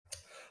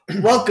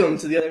Welcome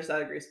to the Other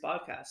Side of Grace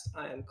podcast.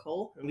 I am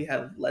Cole, and we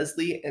have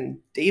Leslie and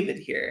David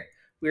here.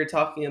 We are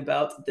talking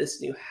about this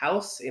new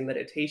house, a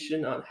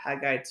meditation on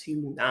Haggai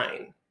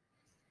 2:9.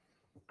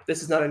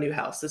 This is not a new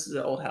house. This is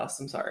an old house.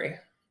 I'm sorry,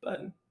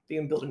 but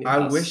being built a new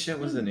house. I wish it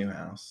was a new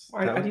house.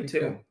 I do too.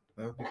 Cool.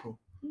 That would be cool.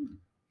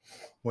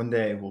 One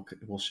day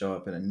we'll show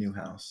up in a new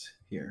house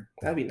here.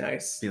 That'd be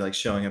nice. Be like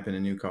showing up in a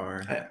new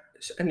car.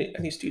 A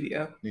new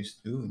studio. New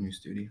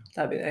studio.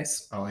 That'd be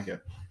nice. I like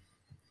it.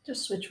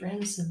 Just switch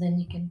rooms and then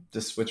you can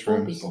just switch fool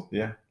rooms. People.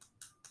 Yeah.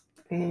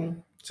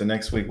 So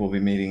next week we'll be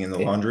meeting in the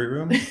laundry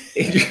room.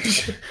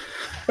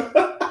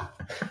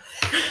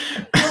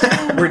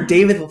 Where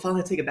David will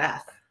finally take a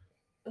bath.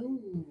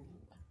 Ooh.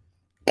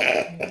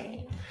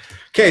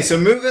 Okay, so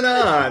moving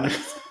on.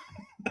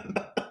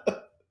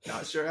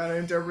 Not sure how to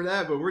interpret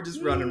that, but we're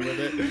just running with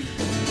it.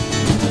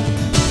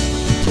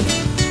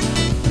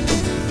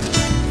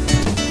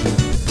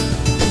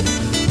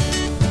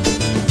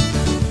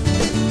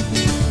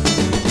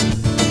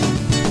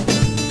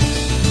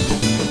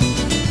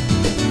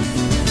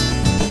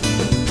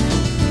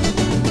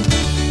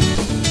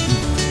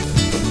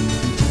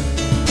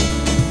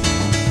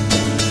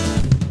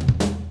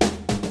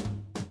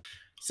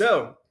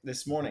 So,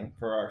 this morning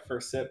for our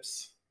first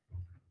sips.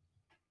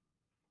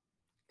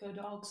 Go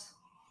dogs.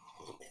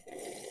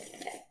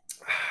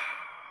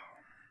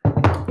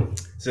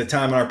 It's a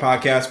time on our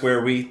podcast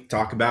where we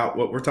talk about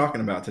what we're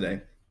talking about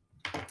today.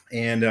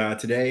 And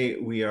today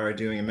we are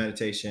doing a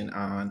meditation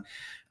on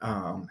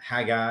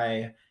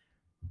Haggai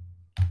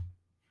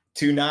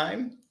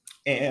 2:9.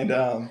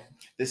 And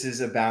this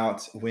is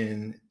about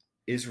when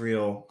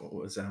Israel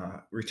was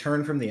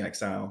returned from the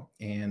exile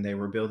and they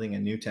were building a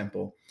new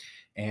temple.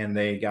 And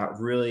they got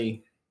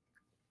really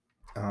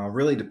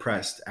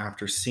depressed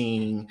after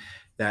seeing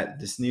that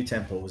this new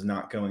temple was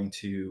not going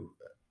to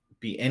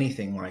be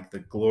anything like the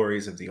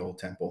glories of the old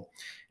temple.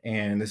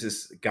 And this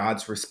is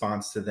God's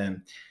response to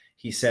them.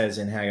 He says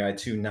in Haggai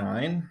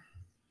 2:9,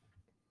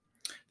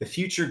 "The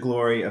future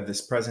glory of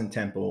this present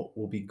temple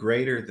will be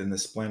greater than the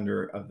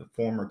splendor of the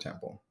former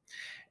temple.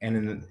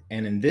 And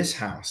in this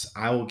house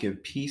I will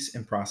give peace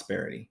and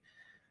prosperity.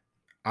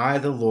 I,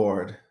 the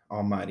Lord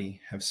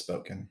Almighty, have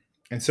spoken."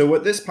 And so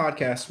what this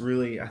podcast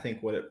really, I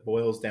think what it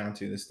boils down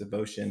to, this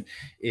devotion,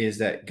 is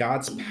that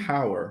God's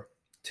power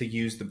to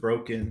use the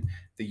broken,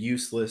 the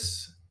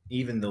useless,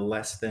 even the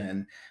less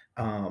than,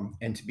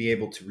 and to be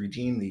able to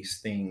redeem these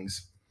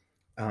things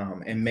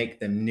and make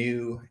them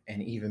new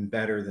and even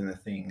better than the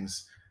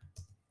things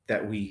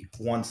that we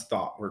once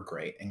thought were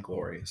great and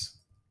glorious.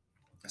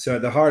 So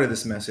at the heart of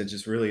this message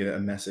is really a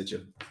message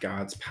of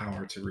God's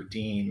power to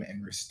redeem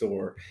and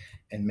restore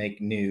and make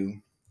new,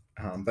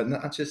 but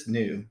not just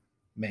new,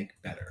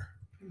 make better.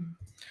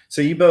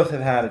 So you both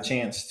have had a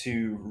chance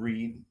to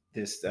read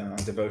this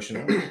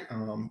devotional.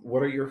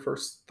 What are your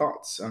first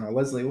thoughts?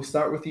 Leslie, we'll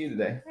start with you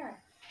today. Sure.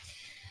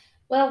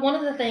 Well, one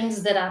of the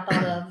things that I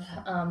thought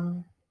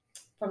of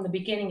from the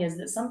beginning is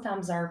that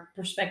sometimes our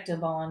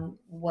perspective on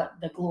what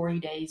the glory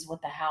days,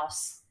 what the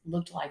house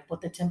looked like, what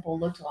the temple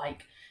looked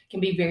like, can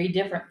be very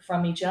different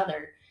from each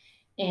other.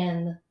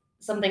 And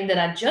something that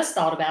I just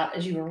thought about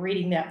as you were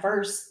reading that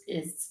verse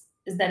is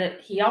that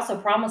he also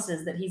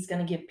promises that he's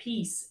going to give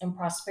peace and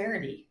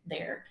prosperity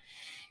there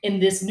in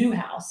this new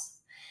house.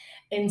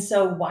 And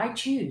so why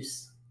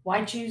choose?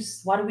 Why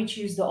do we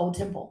choose the old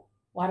temple?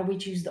 Why do we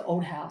choose the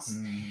old house?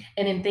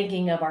 And in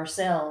thinking of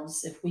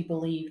ourselves, if we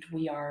believed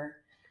we are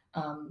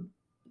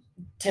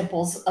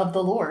temples of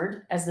the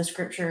Lord, as the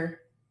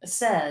scripture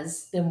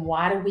says, then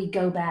why do we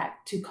go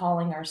back to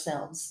calling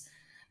ourselves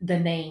the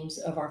names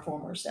of our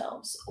former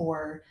selves,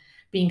 or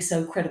being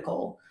so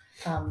critical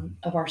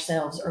of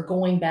ourselves, or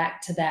going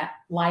back to that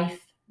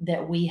life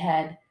that we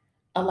had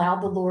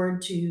allowed the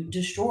Lord to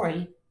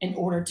destroy in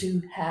order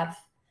to have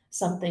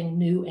something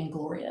new and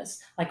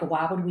glorious? Like,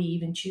 why would we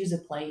even choose a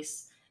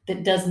place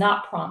that does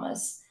not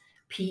promise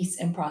peace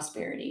and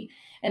prosperity?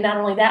 And not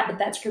only that, but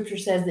that scripture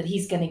says that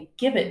he's going to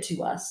give it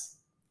to us.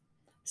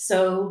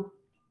 So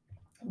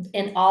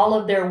in all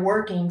of their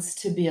workings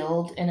to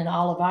build, and in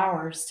all of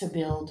ours to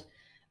build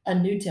a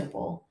new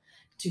temple,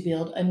 to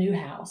build a new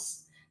house,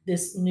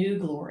 this new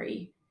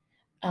glory,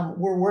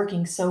 we're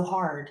working so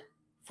hard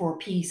for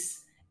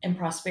peace and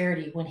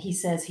prosperity when he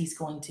says he's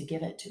going to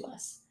give it to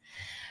us.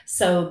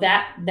 So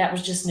that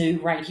was just new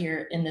right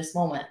here in this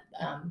moment,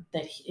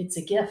 that it's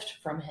a gift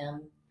from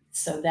him,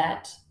 so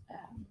that,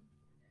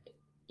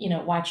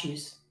 why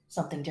choose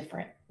something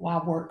different?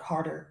 Why work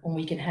harder when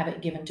we can have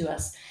it given to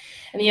us?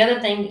 And the other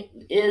thing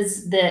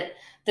is that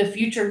the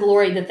future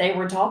glory that they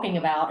were talking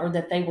about, or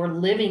that they were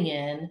living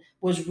in,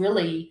 was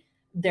really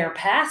their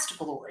past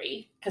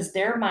glory, because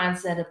their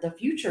mindset of the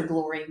future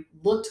glory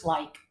looked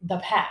like the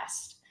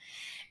past.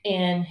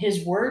 And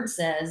his word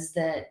says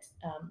that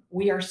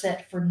we are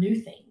set for new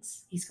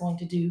things. He's going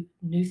to do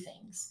new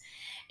things.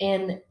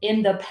 And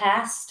in the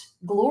past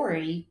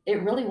glory,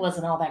 it really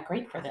wasn't all that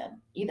great for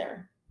them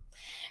either.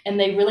 And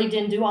they really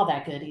didn't do all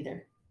that good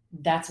either.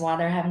 That's why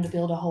they're having to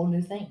build a whole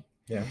new thing.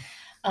 Yeah.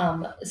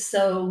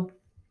 So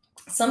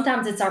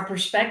sometimes it's our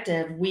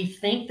perspective. We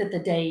think that the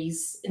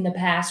days in the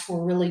past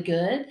were really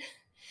good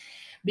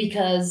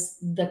because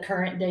the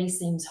current day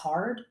seems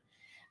hard.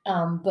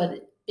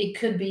 But it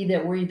could be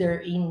that we're either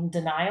in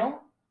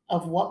denial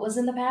of what was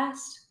in the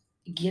past,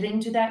 getting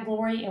to that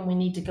glory, and we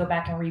need to go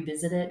back and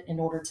revisit it in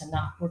order to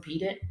not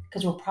repeat it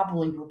because we're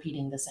probably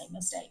repeating the same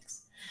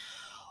mistakes.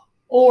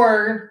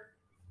 Or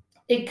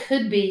it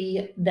could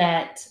be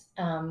that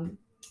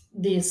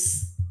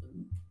this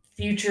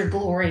future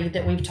glory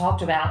that we've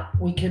talked about,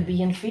 we could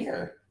be in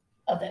fear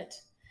of it.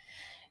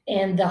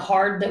 And the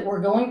hard that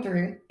we're going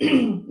through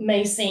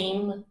may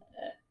seem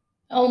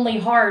only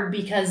hard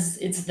because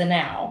it's the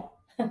now.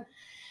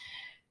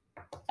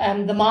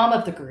 I'm the mom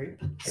of the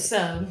group.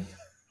 So,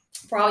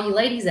 for all you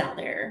ladies out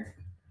there,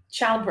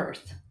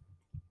 childbirth,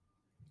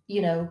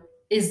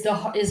 is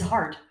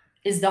hard,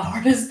 is the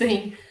hardest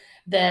thing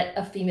that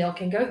a female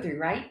can go through,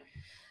 right?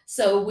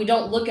 So we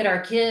don't look at our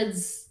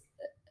kids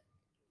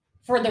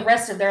for the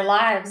rest of their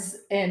lives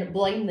and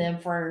blame them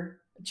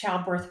for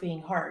childbirth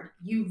being hard.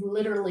 You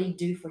literally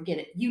do forget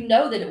it. You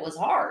know that it was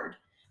hard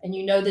and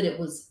you know that it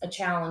was a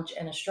challenge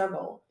and a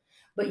struggle,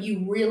 but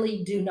you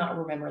really do not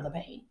remember the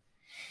pain.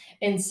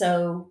 And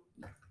so,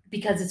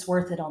 because it's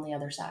worth it on the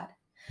other side.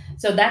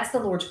 So that's the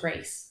Lord's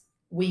grace.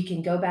 We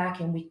can go back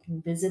and we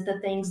can visit the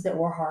things that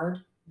were hard,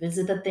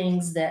 visit the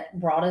things that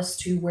brought us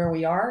to where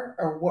we are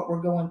or what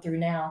we're going through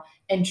now,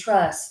 and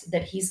trust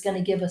that He's going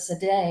to give us a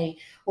day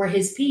where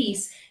His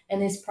peace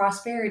and His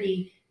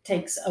prosperity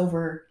takes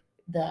over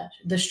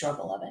the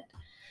struggle of it.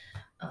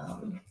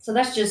 So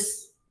that's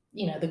just,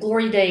 the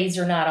glory days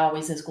are not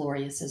always as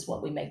glorious as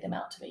what we make them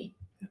out to be.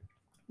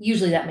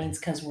 Usually that means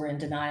because we're in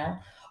denial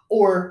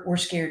or we're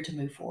scared to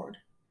move forward.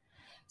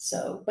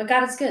 So, but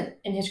God is good.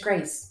 In His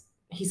grace,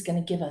 He's going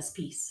to give us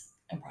peace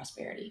and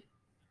prosperity.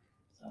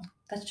 So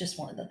that's just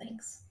one of the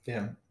things.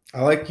 Yeah.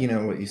 I like,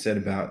 what you said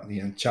about,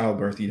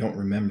 childbirth. You don't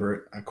remember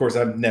it. Of course,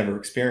 I've never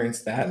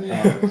experienced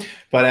that.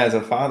 But as a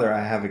father,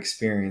 I have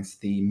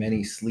experienced the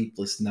many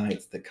sleepless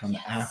nights that come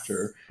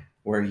after,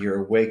 where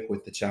you're awake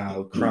with the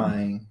child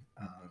crying,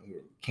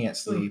 can't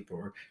sleep,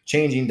 or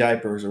changing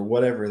diapers, or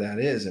whatever that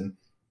is. And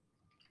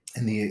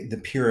the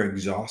pure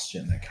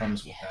exhaustion that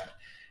comes with that.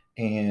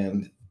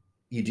 And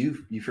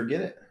you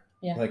forget it.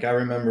 Yeah. Like, I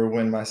remember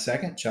when my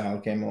second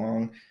child came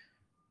along,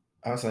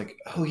 I was like,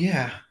 oh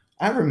yeah,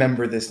 I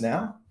remember this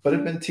now, but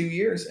it'd been 2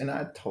 years and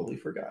I'd totally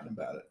forgotten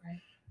about it.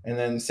 Right. And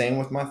then same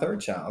with my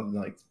third child,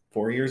 like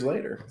 4 years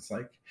later, it's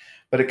like,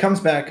 but it comes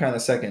back kind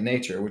of second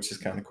nature, which is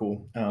kind of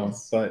cool.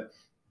 Yes. But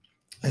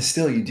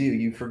still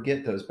you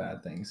forget those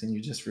bad things and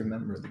you just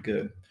remember the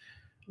good.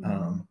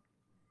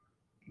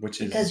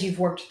 Which is because you've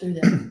worked through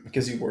them.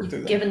 Because you've worked through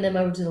them. Given them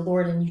over to the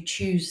Lord, and you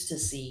choose to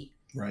see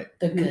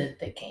the good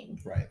that came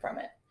from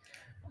it.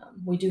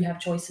 We do have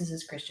choices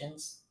as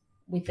Christians.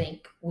 We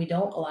think we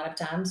don't a lot of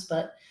times,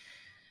 but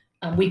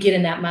we get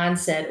in that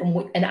mindset.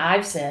 And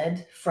I've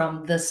said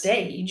from the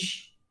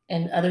stage,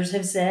 and others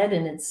have said,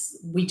 and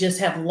we just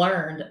have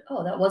learned,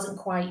 oh, that wasn't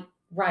quite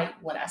right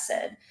what I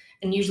said.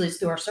 And usually it's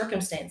through our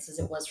circumstances.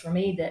 It was for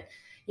me that,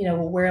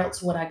 well, where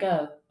else would I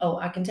go? Oh,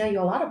 I can tell you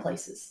a lot of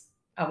places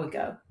I would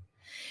go.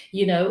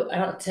 I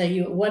don't tell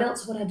you, what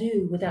else would I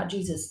do without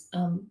Jesus?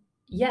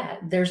 Yeah,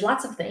 there's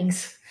lots of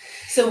things.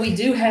 So we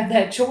do have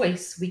that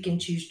choice. We can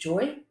choose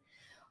joy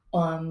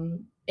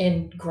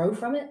and grow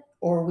from it,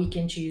 or we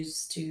can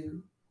choose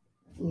to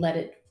let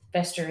it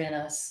fester in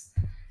us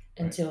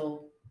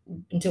until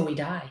we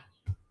die,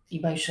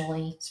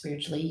 emotionally,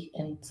 spiritually,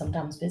 and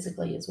sometimes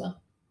physically as well.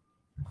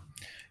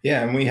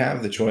 Yeah, and we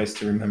have the choice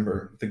to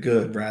remember the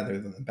good rather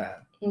than the bad.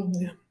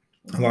 Mm-hmm. Yeah.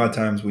 A lot of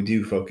times we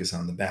do focus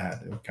on the bad,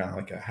 kind of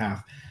like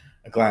a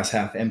glass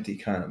half empty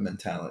kind of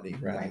mentality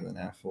rather than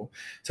half full.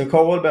 So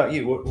Cole, what about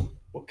you?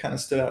 What kind of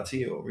stood out to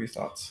you? What were your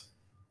thoughts?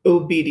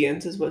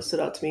 Obedience is what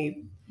stood out to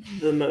me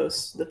the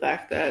most. The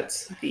fact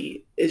that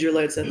the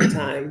Israelites at the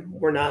time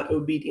were not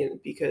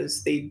obedient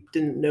because they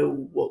didn't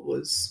know what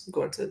was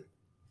going to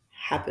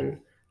happen.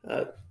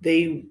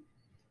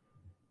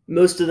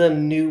 Most of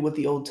them knew what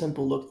the old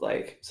temple looked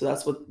like. So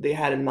that's what they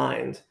had in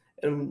mind.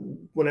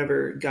 And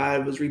whenever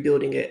God was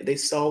rebuilding it, they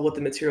saw what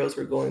the materials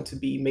were going to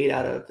be made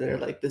out of. And they're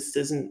like, this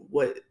isn't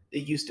what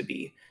it used to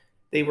be.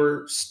 They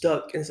were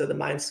stuck inside the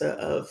mindset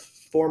of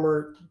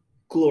former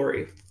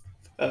glory,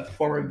 of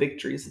former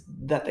victories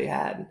that they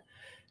had.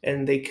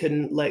 And they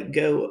couldn't let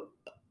go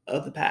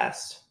of the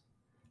past.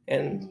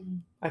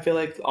 And I feel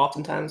like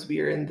oftentimes we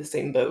are in the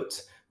same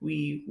boat.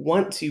 We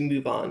want to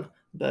move on,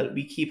 but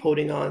we keep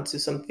holding on to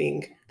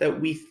something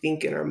that we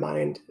think in our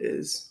mind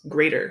is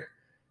greater,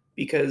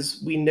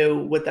 because we know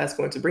what that's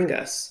going to bring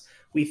us.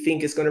 We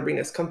think it's going to bring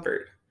us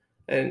comfort.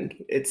 And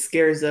it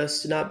scares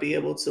us to not be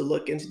able to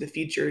look into the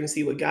future and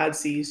see what God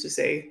sees, to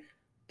say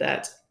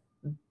that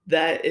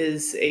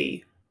is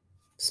a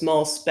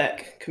small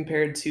speck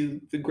compared to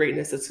the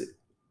greatness that's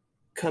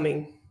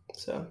coming.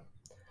 So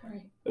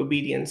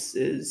obedience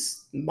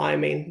is my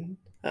main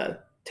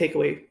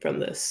takeaway from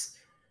this,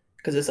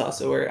 because it's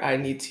also where I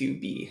need to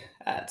be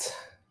at,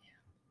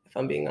 if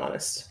I'm being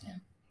honest. Yeah.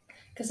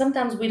 because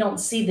sometimes we don't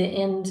see the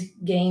end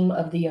game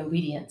of the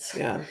obedience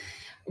Yeah.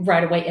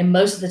 right away. And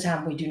most of the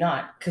time we do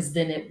not, because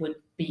then it would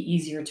be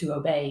easier to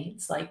obey.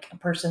 It's like a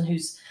person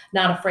who's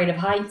not afraid of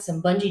heights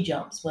and bungee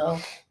jumps. Well,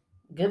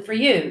 good for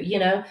you, you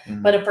know.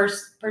 Mhm. But a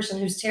person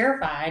who's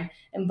terrified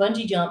and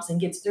bungee jumps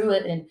and gets through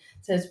it and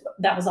says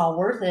that was all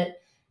worth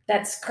it,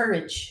 that's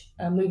courage,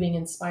 moving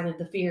in spite of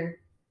the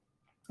fear.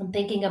 And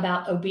thinking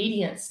about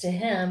obedience to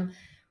him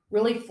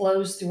really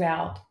flows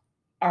throughout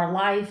our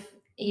life,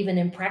 even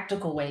in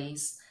practical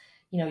ways.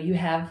 You know, you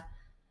have,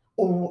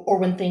 or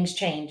when things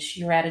change,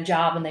 you're at a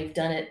job and they've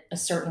done it a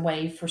certain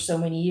way for so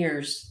many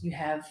years. You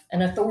have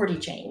an authority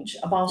change,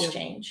 a boss Yeah.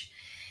 change.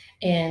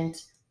 And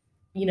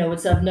you know,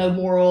 it's of no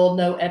moral,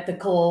 no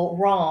ethical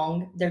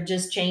wrong. They're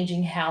just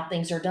changing how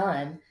things are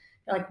done.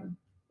 Like,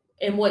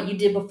 and what you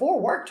did before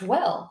worked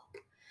well.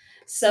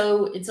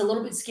 So it's a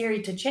little bit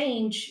scary to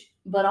change,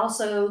 but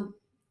also,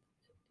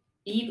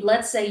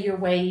 let's say your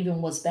way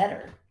even was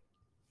better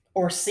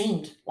or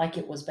seemed like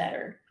it was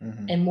better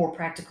Mhm. and more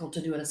practical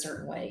to do it a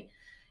certain way.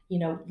 You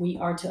know, we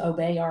are to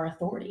obey our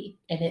authority,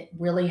 and it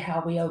really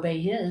how we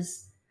obey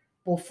his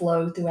will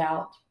flow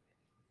throughout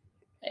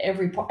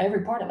every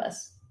part of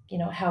us. You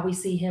know, how we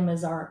see him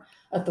as our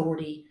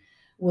authority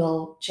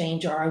will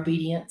change our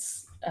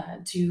obedience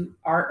to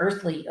our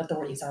earthly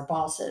authorities, our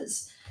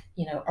bosses,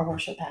 you know, our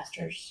worship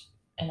pastors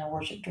and our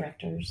worship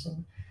directors,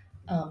 and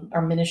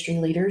our ministry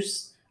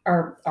leaders,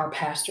 our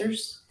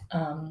pastors,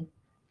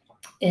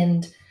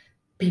 and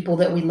people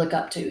that we look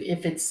up to.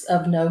 If it's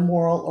of no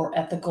moral or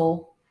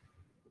ethical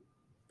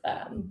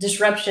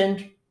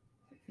disruption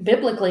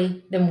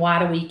biblically, then why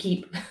do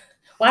we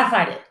why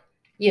fight it?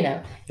 You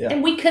know, Yeah.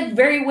 and we could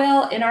very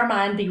well in our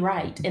mind be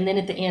right. And then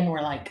at the end,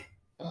 we're like,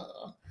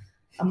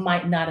 I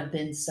might not have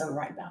been so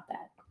right about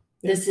that.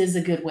 This is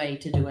a good way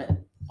to do it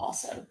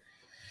also.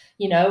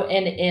 You know,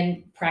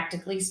 and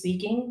practically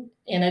speaking,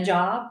 in a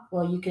job,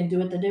 well, you can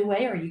do it the new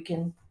way or you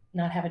can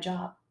not have a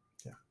job.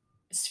 Yeah.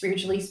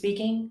 Spiritually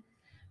speaking,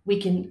 we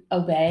can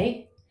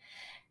obey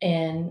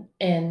and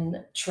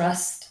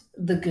trust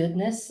the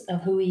goodness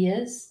of who he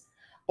is,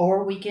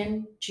 or we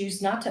can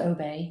choose not to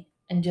obey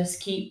and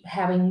just keep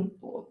having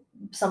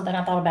something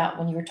I thought about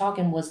when you were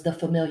talking was the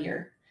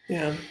familiar.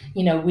 Yeah.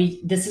 You know,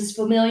 this is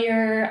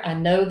familiar. I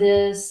know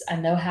this. I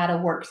know how to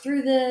work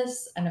through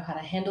this. I know how to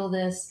handle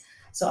this.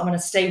 So I'm going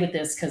to stay with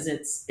this because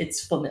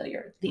it's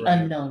familiar. The Right.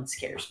 unknown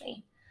scares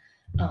me.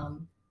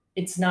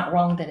 It's not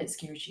wrong that it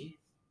scares you.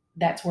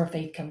 That's where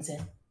faith comes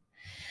in.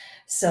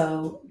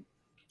 So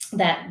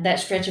that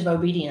stretch of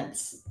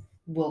obedience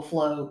will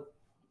flow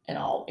in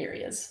all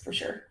areas for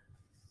sure.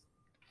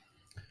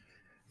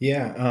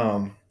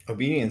 Yeah,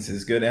 obedience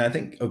is good, and I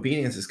think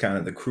obedience is kind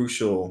of the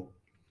crucial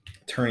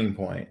turning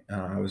point.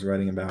 I was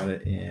writing about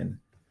it in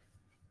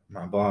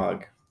my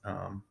blog.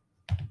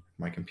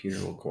 My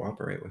computer will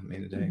cooperate with me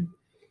today.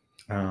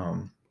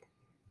 I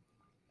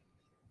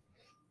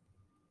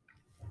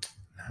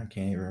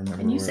can't even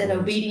remember. And you said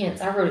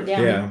obedience. I wrote it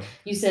down. Yeah.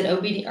 You said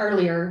obedience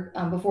earlier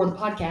before the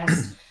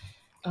podcast.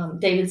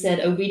 David said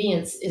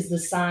obedience is the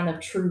sign of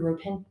true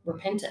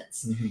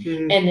repentance.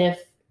 Mm-hmm. And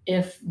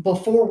if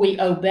before we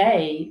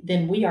obey,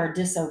 then we are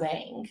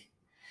disobeying.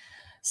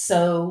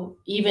 So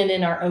even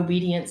in our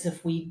obedience,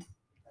 if we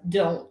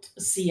don't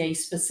see a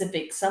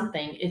specific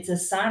something, it's a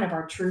sign of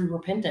our true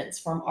repentance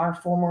from our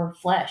former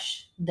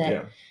flesh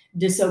that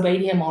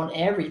disobeyed him on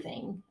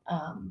everything.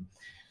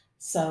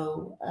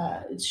 So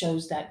it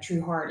shows that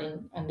true heart,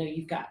 and I know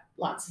you've got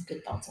lots of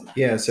good thoughts on that.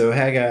 Yeah, so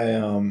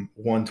Haggai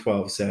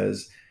 1:12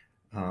 says,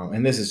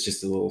 and this is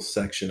just a little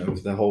section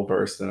of the whole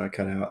verse that I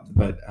cut out,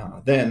 but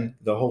then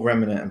the whole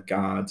remnant of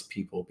God's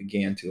people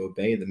began to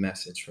obey the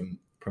message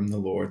from the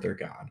Lord their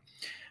God.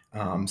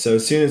 So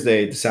as soon as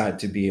they decided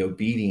to be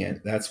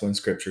obedient, that's when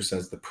Scripture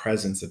says the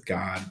presence of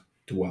God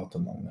dwelt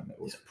among them.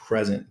 It was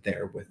present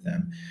there with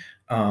them.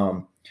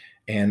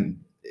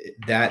 And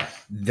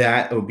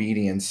that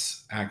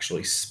obedience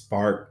actually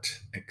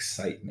sparked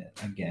excitement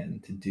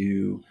again to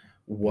do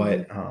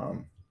what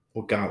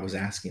God was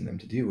asking them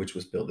to do, which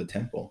was build a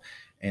temple.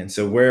 And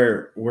so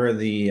where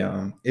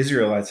the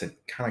Israelites had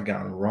kind of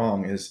gone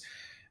wrong is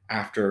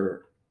after a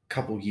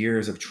couple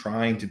years of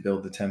trying to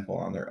build the temple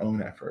on their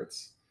own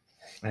efforts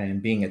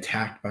and being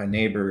attacked by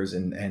neighbors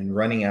and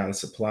running out of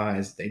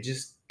supplies, they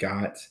just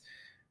got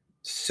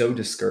so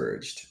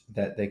discouraged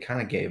that they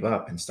kind of gave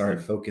up and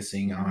started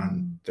focusing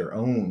on their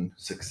own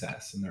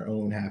success and their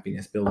own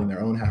happiness, building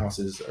their own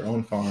houses, their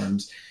own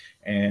farms.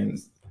 And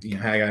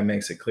Haggai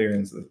makes it clear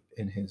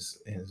in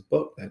his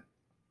book that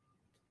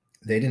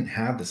they didn't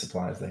have the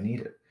supplies they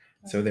needed.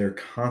 So they're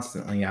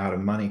constantly out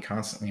of money,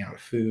 constantly out of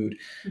food.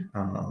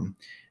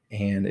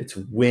 And it's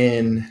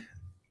when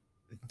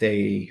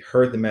they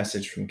heard the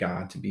message from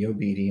God to be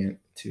obedient,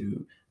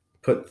 to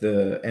put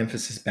the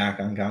emphasis back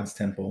on God's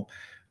temple,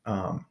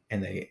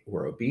 and they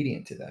were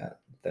obedient to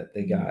that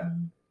they got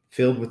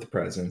filled with the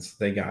presence.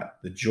 They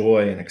got the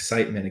joy and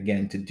excitement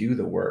again to do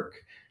the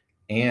work,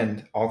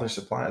 and all their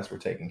supplies were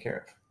taken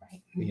care of.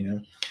 Right.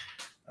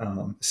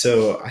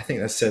 So I think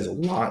that says a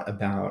lot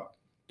about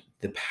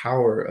the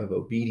power of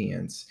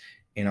obedience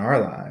in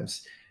our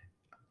lives,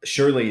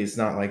 surely it's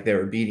not like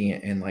they're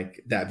obedient and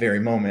like that very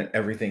moment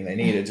everything they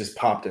needed just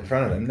popped in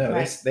front of them. No,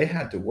 Right. they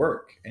had to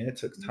work, and it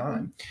took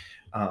time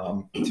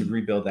to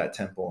rebuild that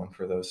temple and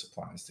for those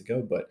supplies to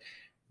go. But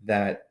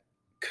that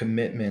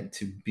commitment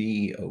to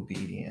be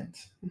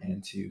obedient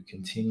and to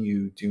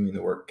continue doing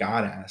the work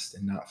God asked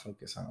and not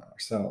focus on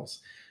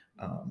ourselves,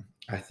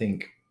 I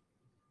think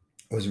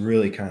was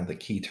really kind of the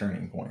key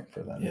turning point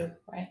for them. Yeah.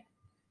 Right.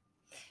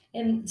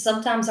 And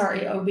sometimes our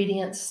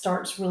obedience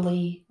starts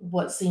really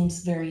what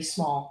seems very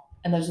small.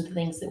 And those are the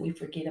things that we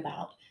forget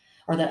about,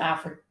 or that I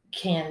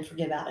can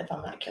forget about if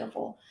I'm not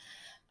careful.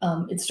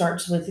 It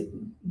starts with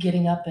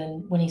getting up,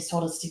 and when he's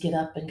told us to get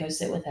up and go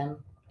sit with him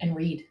and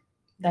read,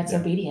 that's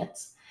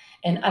obedience.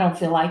 And I don't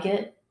feel like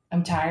it.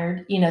 I'm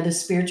tired. The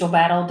spiritual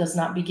battle does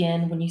not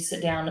begin when you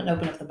sit down and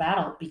open up the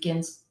battle. It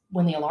begins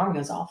when the alarm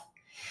goes off.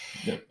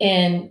 Yep.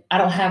 And I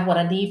don't have what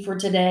I need for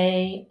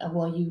today.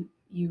 Well,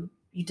 you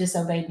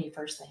disobeyed me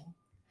first thing.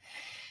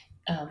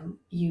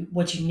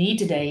 What you need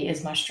today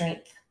is my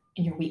strength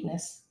and your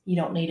weakness. You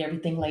don't need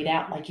everything laid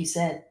out. Like you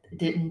said, it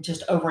didn't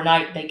just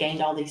overnight, they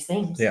gained all these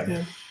things.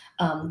 Yeah.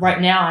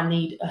 Right now I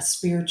need a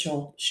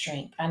spiritual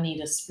strength. I need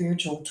a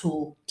spiritual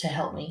tool to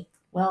help me.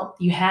 Well,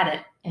 you had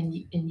it and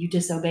you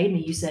disobeyed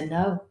me. You said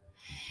no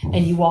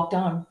and you walked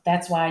on.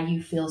 That's why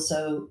you feel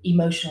so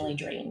emotionally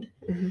drained.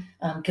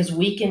 Because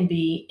we can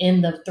be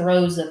in the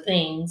throes of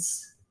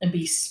things and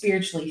be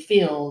spiritually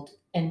filled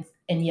and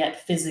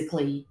yet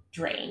physically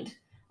drained.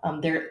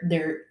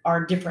 There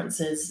are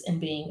differences in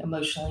being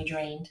emotionally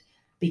drained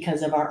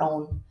because of our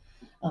own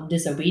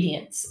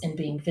disobedience and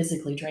being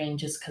physically drained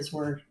just because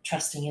we're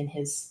trusting in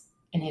his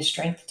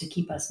strength to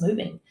keep us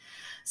moving.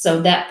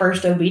 So that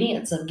first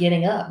obedience of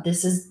getting up,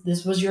 this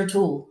was your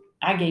tool.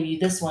 I gave you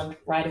this one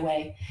right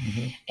away.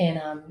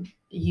 And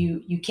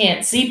you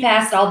can't see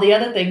past all the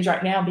other things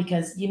right now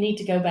because you need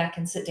to go back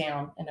and sit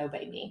down and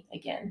obey me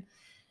again.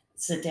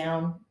 Sit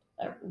down,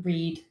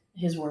 read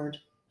his word,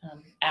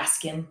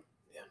 ask him,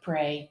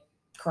 pray,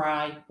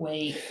 cry,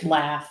 wait,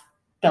 laugh,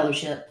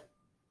 fellowship.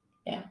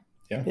 Yeah.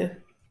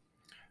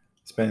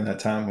 Spending that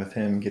time with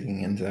him,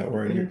 getting into that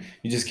word.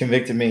 You just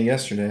convicted me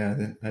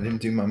yesterday. I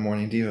didn't do my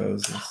morning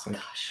devos. It's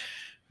Gosh.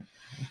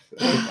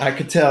 I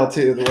could tell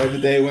too the way the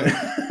day went.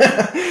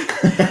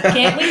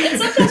 Can't we? And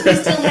sometimes we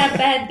still have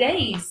bad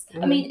days.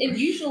 I mean, and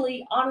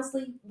usually,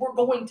 honestly, we're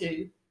going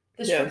to.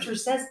 The scripture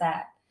says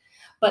that.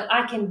 But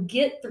I can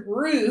get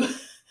through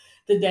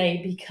the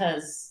day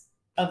because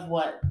of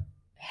what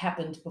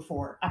happened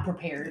before. I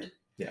prepared.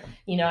 Yeah.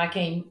 I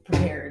came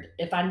prepared.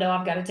 If I know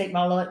I've got to take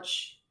my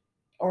lunch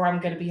or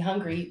I'm going to be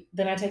hungry,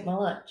 then I take my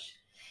lunch.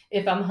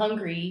 If I'm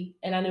hungry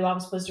and I knew I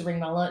was supposed to bring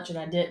my lunch and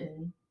I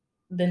didn't,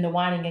 then the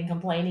whining and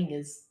complaining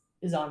is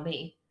on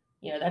me.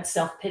 That's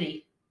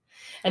self-pity.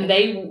 And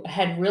they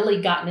had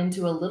really gotten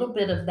into a little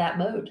bit of that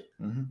mode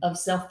of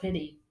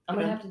self-pity. I'm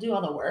going to have to do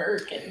all the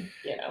work and,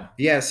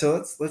 Yeah.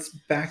 So let's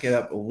back it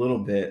up a little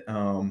bit.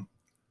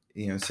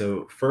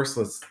 So first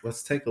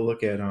let's take a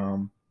look at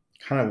kind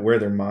of where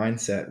their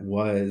mindset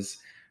was.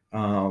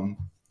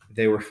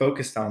 They were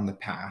focused on the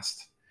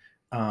past.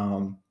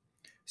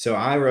 So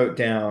I wrote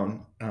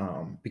down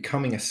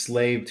becoming a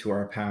slave to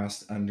our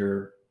past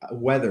under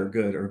whether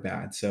good or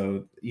bad.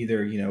 So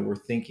either,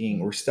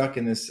 we're stuck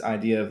in this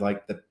idea of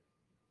like the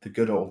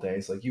good old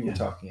days, like you were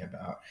talking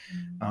about,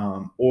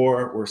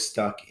 or we're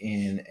stuck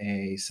in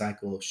a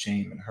cycle of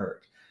shame and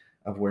hurt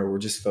of where we're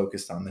just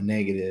focused on the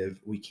negative.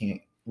 We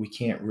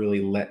can't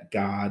really let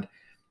God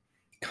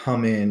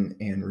come in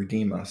and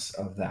redeem us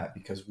of that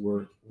because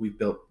we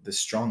built this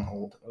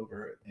stronghold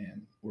over it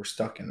and we're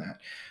stuck in that.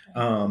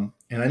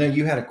 And I know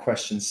you had a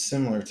question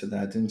similar to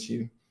that, didn't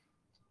you?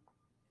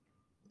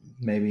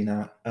 Maybe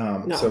not.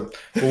 No. So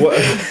what,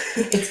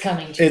 it's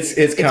coming.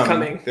 It's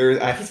coming.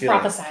 He's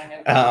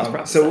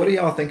prophesying. So what do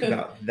y'all think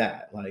about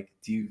that? Like,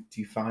 do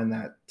you find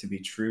that to be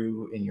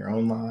true in your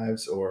own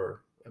lives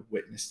or have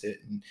witnessed it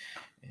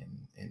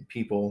in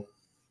people?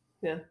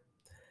 Yeah.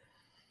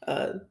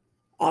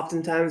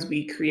 Oftentimes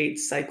we create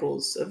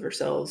cycles of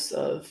ourselves,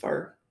 of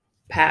our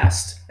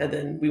past, and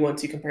then we want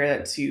to compare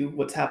that to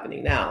what's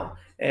happening now.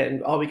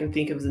 And all we can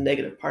think of is the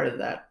negative part of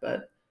that.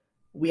 But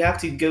we have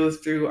to go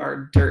through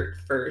our dirt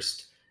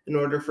first in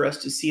order for us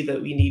to see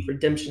that we need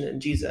redemption in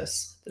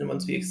Jesus. Then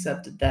once we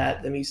accepted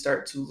that, then we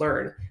start to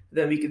learn.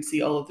 Then we can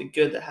see all of the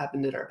good that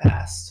happened in our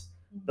past.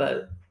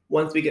 But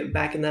once we get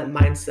back in that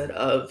mindset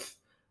of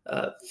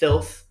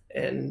filth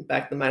and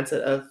back in the mindset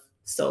of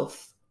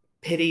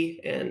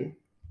self-pity and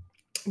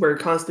we're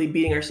constantly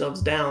beating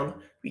ourselves down,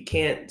 we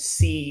can't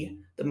see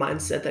the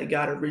mindset that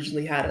God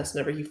originally had us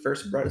whenever he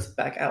first brought us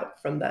back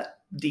out from that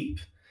deep.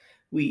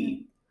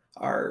 We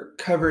are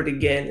covered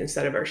again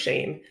instead of our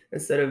shame,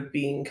 instead of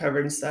being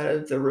covered inside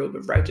of the robe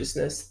of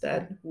righteousness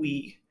that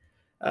we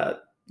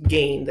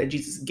gained, that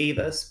Jesus gave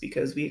us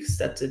because we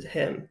accepted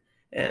him.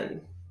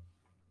 And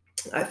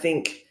I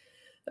think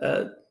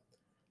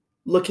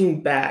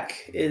looking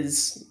back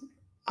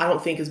I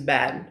don't think is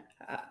bad.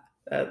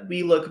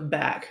 We look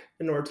back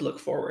in order to look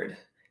forward.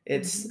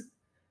 It's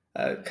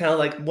Kind of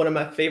like one of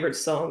my favorite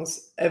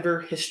songs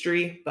ever,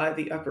 History by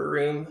The Upper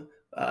Room.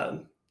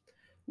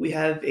 We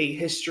have a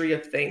history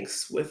of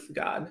thanks with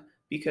God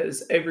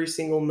because every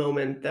single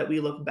moment that we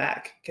look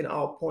back can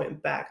all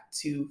point back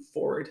to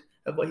forward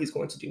of what he's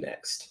going to do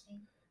next.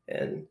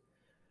 And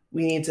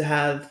we need to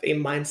have a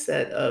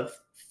mindset of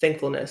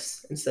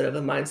thankfulness instead of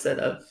a mindset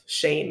of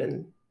shame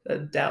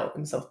and doubt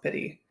and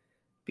self-pity,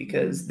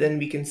 because then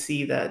we can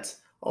see that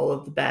all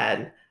of the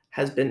bad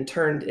has been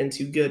turned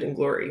into good and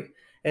glory.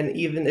 And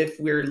even if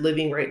we're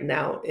living right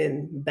now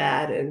in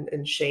bad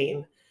and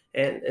shame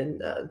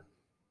and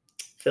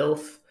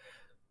filth,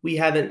 we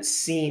haven't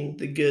seen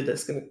the good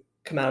that's going to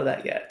come out of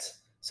that yet.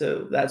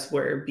 So that's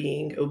where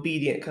being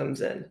obedient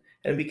comes in.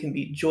 And we can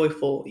be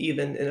joyful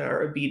even in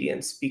our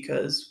obedience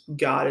because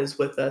God is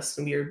with us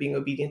and we are being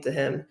obedient to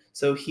him.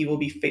 So he will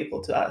be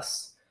faithful to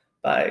us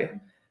by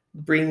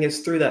bringing us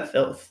through that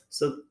filth.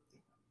 So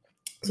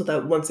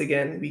that once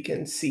again, we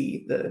can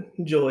see the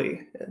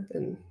joy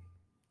and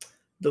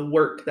the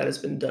work that has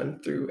been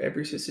done through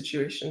every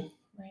situation.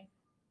 Right.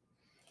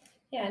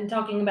 Yeah, and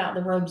talking about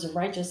the robes of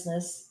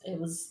righteousness, it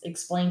was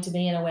explained to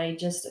me in a way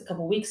just a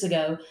couple weeks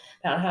ago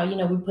about how,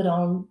 we put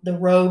on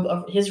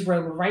his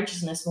robe of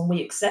righteousness when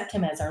we accept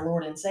him as our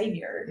Lord and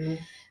Savior. Mm-hmm.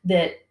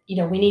 That,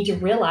 we need to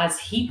realize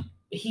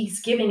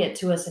he's giving it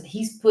to us and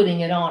he's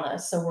putting it on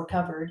us. So we're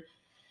covered.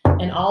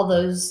 And all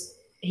those,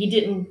 he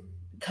didn't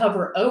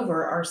cover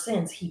over our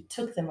sins. He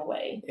took them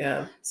away.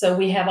 Yeah. So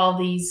we have all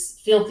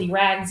these filthy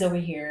rags over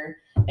here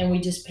and we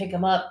just pick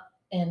them up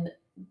and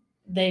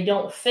they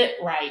don't fit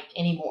right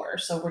anymore.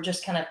 So we're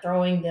just kind of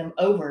throwing them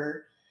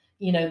over,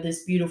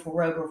 this beautiful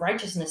robe of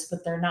righteousness,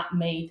 but they're not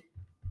made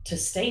to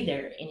stay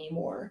there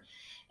anymore.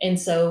 And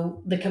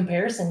so the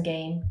comparison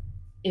game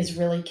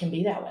can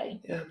be that way.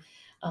 Yeah.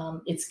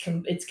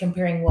 It's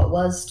comparing what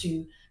was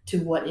to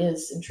what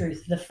is in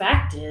truth. The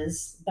fact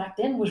is back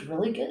then was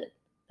really good.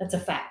 That's a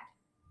fact.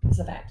 It's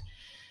a fact.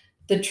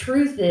 The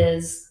truth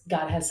is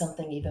God has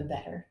something even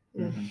better.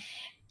 Mm-hmm.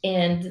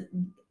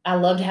 And I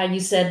loved how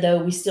you said,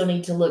 though, we still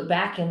need to look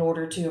back in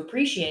order to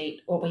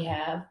appreciate what we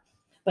have.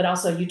 But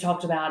also you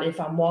talked about if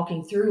I'm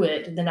walking through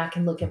it, then I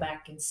can look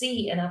back and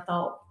see. And I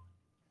thought,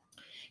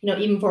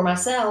 even for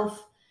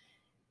myself,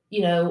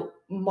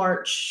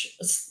 March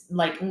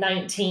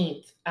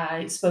 19th,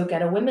 I spoke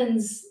at a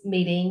women's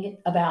meeting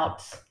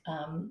about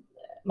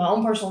my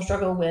own personal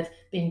struggle with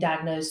being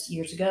diagnosed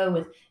years ago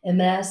with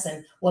MS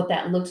and what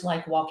that looked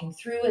like walking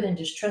through it and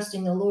just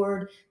trusting the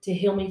Lord to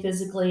heal me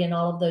physically and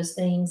all of those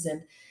things.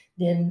 And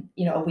then,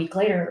 a week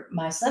later,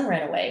 my son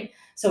ran away.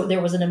 So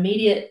there was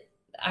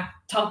I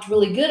talked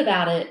really good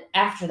about it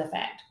after the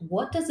fact.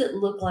 What does it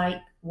look like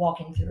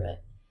walking through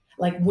it?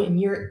 Like when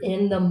you're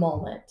in the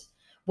moment,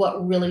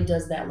 what really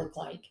does that look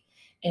like?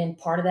 And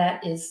part of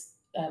that is,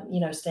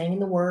 staying in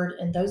the Word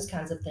and those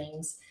kinds of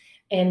things.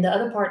 And the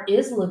other part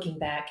is looking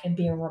back and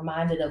being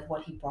reminded of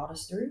what he brought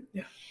us through.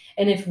 Yeah.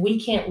 And if we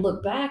can't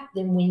look back,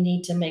 then we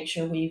need to make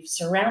sure we've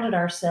surrounded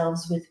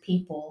ourselves with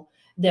people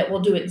that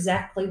will do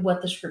exactly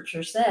what the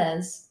scripture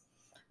says,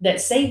 that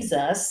saves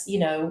us,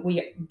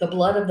 the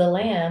blood of the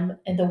Lamb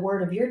and the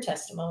word of your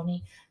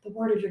testimony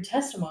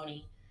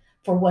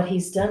for what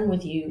he's done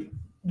with you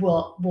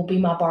will be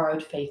my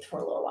borrowed faith for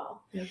a little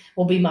while. Yeah.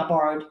 Will be my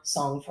borrowed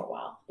song for a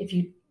while. If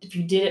you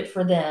did it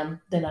for them,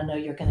 then I know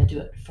you're going to do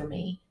it for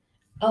me.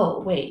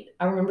 Oh, wait,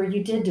 I remember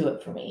you did do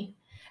it for me.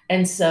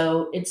 And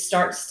so it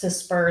starts to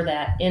spur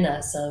that in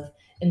us of,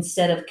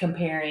 instead of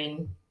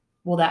comparing,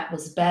 well, that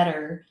was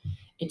better,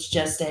 it's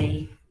just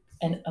a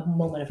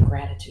moment of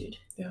gratitude.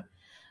 Yeah.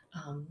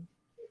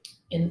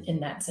 In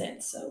that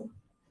sense. So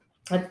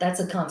that's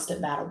a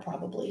constant battle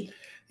probably.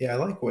 Yeah, I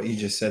like what you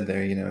just said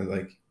there,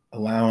 like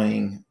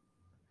allowing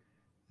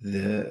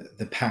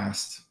the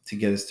past to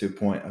get us to a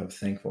point of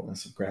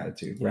thankfulness, of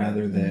gratitude,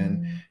 rather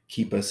than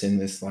keep us in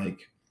this,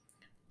 like,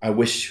 I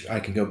wish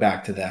I could go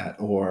back to that,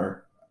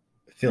 or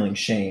feeling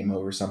shame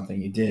over something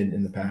you did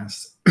in the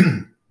past.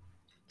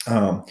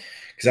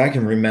 Because I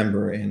can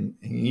remember, and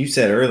you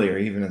said earlier,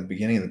 even at the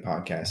beginning of the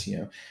podcast,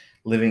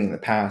 living in the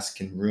past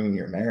can ruin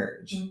your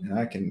marriage. Mm-hmm.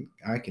 And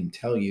I can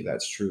tell you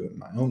that's true in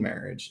my own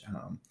marriage.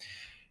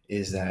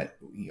 Is that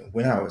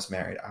when I was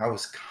married, I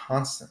was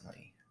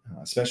constantly,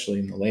 especially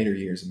in the later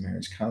years of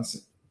marriage,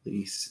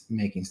 constantly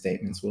making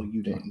statements. Well,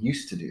 you didn't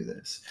used to do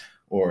this,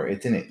 or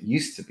it didn't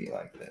used to be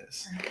like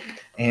this.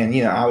 And,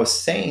 I was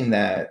saying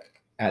that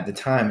at the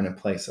time in a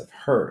place of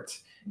hurt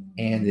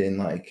and in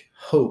like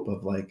hope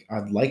of like,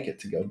 I'd like it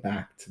to go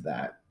back to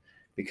that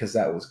because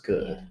that was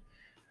good. Yeah.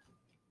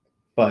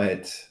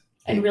 But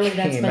and really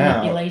that's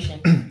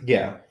manipulation.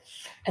 Yeah.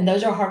 And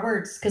those are hard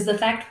words, because the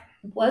fact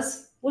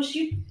was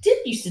you did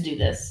used to do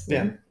this.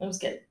 Yeah. It was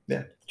good.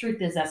 Yeah. The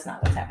truth is that's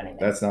not what's happening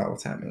there. That's not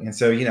what's happening. And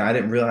so, I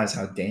didn't realize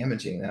how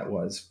damaging that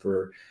was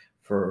for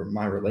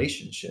my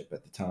relationship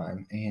at the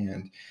time,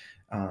 and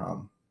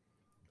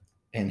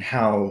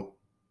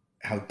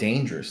how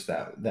dangerous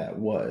that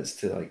was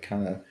to like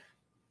kind of,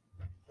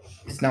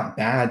 it's not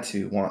bad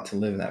to want to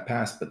live in that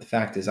past, but the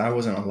fact is I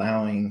wasn't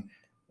allowing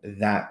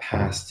that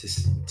past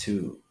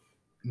to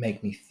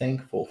make me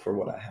thankful for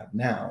what I have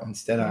now.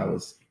 Instead, I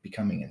was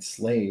becoming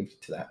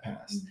enslaved to that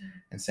past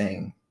and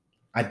saying,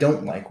 I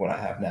don't like what I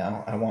have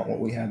now. I want what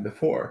we had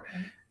before.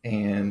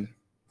 And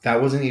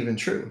that wasn't even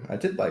true. I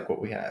did like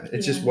what we had.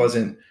 It just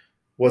wasn't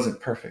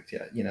perfect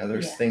yet.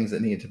 There's things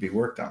that needed to be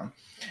worked on.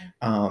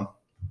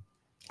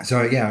 So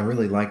I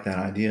really like that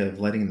idea of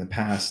letting the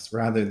past,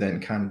 rather than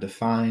kind of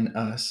define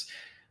us,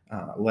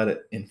 let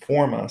it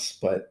inform us,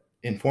 but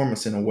inform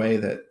us in a way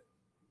that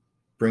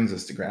brings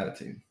us to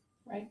gratitude.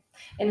 Right.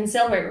 And in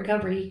Celebrate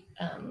Recovery,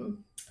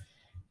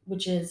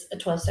 which is a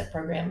 12-step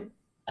program,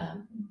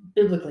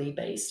 biblically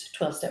based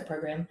 12-step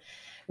program,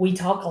 we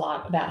talk a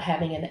lot about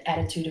having an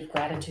attitude of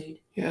gratitude.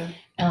 Yeah.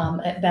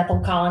 At Bethel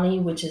Colony,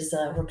 which is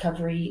a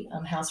recovery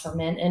house for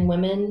men and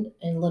women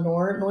in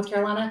Lenoir, North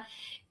Carolina,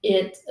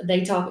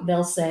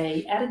 they'll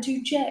say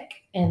attitude check,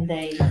 and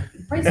they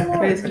praise the Lord,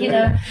 Praise the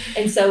Lord.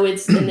 And so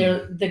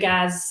the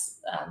guys,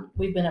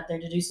 we've been up there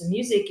to do some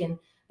music, and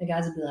the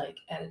guys would be like,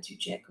 attitude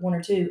check, 1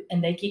 or 2,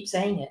 and they keep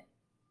saying it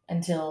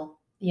until,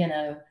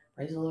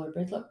 praise the Lord,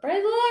 praise the Lord,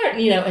 praise the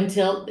Lord,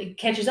 until it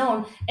catches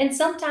on. And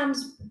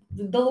sometimes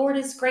the Lord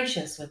is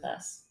gracious with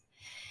us.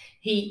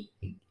 Keep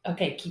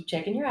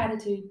checking your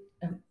attitude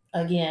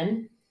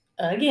again.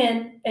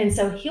 And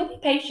so he'll be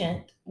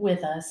patient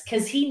with us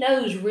because he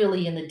knows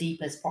really in the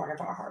deepest part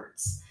of our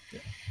hearts.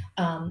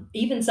 Yeah.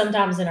 Even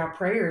sometimes in our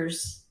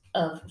prayers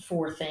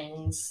for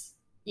things,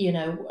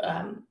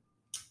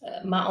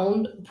 my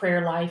own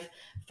prayer life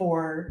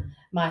for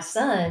my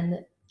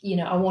son,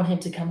 I want him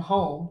to come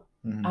home.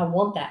 Mm-hmm. I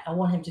want that. I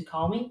want him to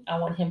call me. I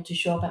want him to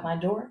show up at my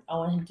door. I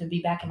want him to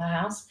be back in my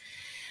house.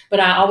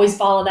 But I always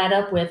follow that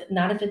up with,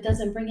 not if it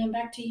doesn't bring him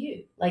back to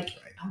you. Like,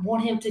 right. I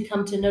want him to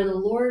come to know the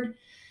Lord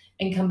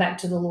and come back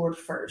to the Lord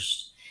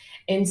first.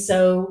 And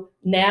so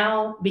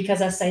now,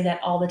 because I say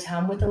that all the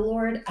time with the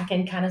Lord, I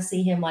can kind of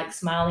see him like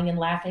smiling and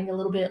laughing a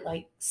little bit,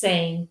 like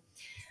saying,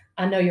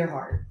 I know your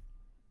heart.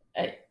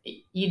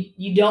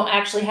 You don't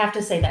actually have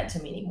to say that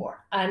to me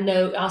anymore. I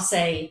know I'll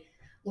say,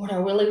 Lord, I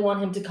really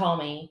want him to call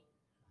me,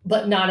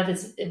 but not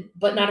if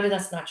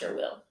that's not your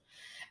will.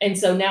 And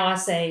so now I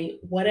say,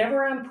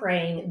 whatever I'm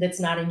praying that's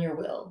not in your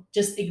will,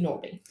 just ignore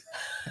me.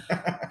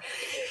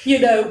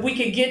 We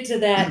could get to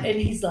that. And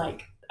he's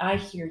like, I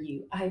hear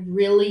you. I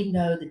really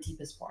know the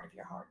deepest part of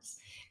your hearts.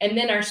 And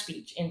then our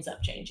speech ends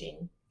up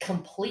changing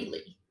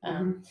completely.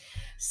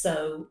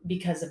 So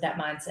because of that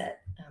mindset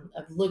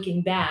of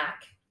looking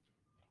back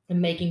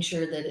and making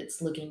sure that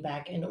it's looking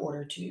back in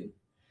order to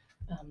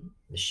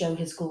show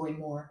his glory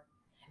more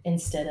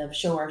instead of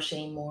show our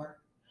shame more,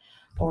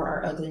 or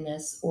our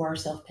ugliness, or our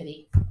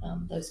self-pity,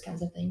 those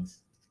kinds of things.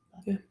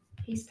 Yeah.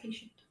 He's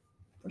patient,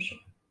 for sure.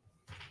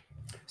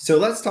 So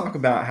let's talk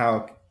about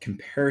how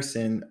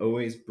comparison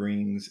always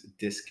brings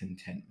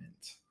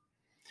discontentment.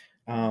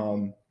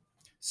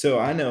 So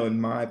I know in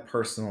my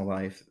personal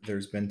life,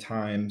 there's been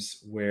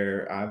times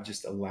where I've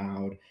just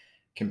allowed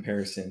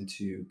comparison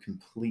to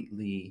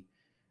completely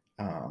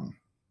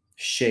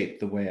shape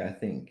the way I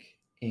think,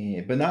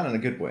 but not in a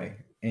good way,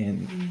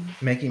 and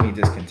making me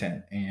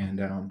discontent.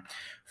 And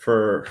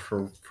for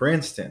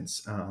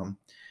instance,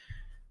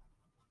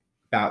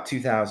 about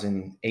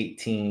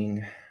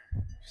 2018,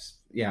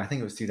 I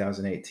think it was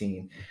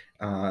 2018,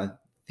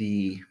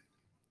 the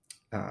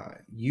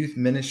Youth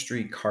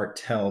Ministry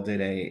Cartel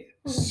did a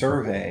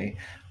survey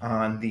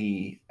on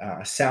the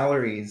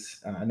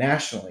salaries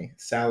nationally,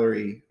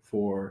 salary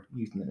for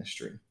youth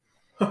ministry.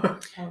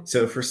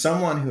 So for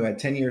someone who had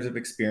 10 years of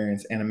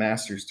experience and a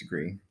master's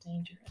degree,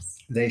 dangerous,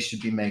 they should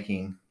be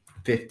making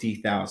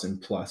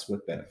 $50,000 plus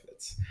with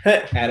benefits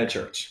at a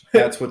church.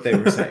 That's what they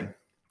were saying.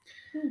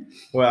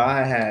 Well,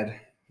 I had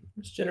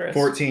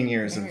 14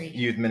 years of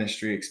youth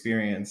ministry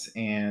experience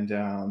and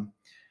a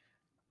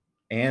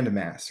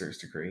master's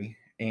degree,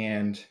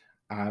 and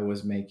I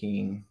was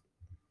making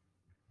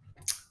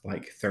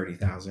like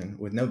 $30,000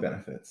 with no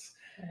benefits.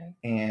 Okay.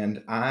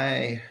 And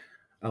I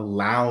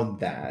allowed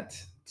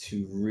that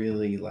to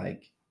really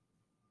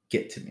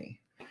get to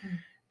me.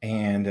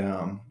 And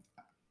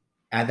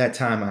at that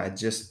time,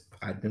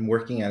 I'd been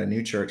working at a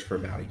new church for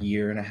about a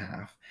year and a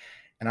half,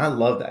 and I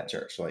love that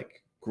church.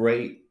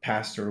 Great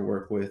pastor to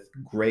work with,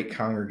 great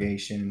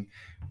congregation,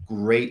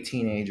 great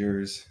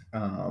teenagers,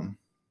 no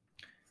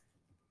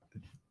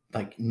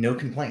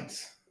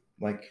complaints.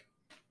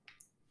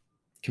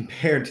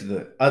 Compared to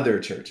the other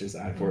churches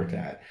I've worked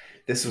at,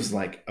 this was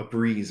like a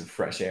breeze of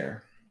fresh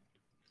air.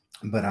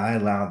 But I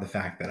allowed the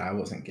fact that I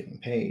wasn't getting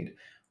paid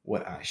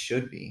what I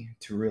should be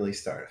to really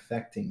start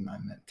affecting my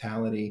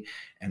mentality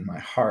and my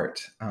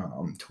heart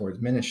towards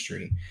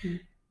ministry.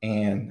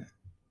 And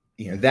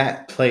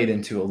that played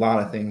into a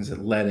lot of things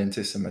that led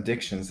into some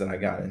addictions that I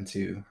got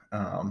into.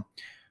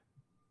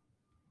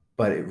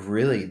 But it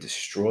really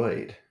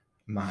destroyed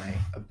my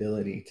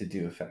ability to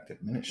do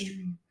effective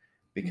ministry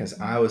because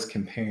I was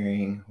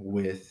comparing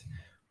with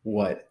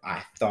what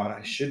I thought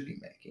I should be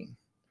making.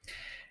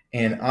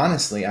 And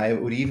honestly, I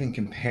would even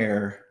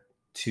compare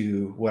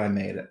to what I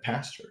made at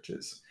past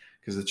churches,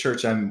 because the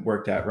church I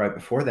worked at right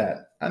before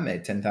that, I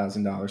made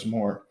 $10,000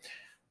 more.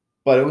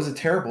 but it was a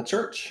terrible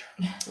church.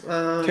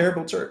 Um,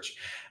 Terrible church.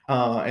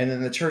 And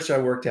then the church I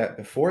worked at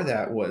before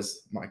that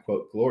was my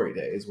quote glory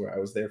days, where I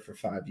was there for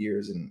 5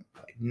 years and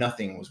like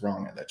nothing was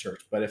wrong at that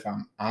church. But if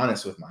I'm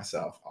honest with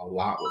myself, a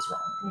lot was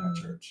wrong in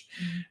that church.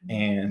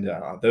 And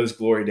those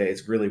glory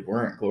days really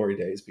weren't glory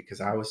days, because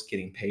I was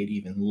getting paid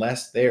even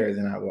less there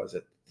than I was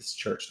at this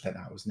church that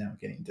I was now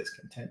getting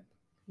discontent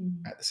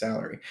at the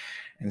salary.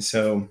 And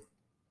so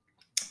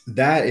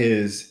that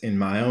is in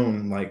my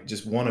own, like,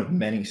 just one of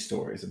many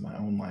stories of my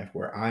own life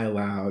where I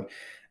allowed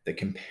the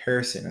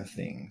comparison of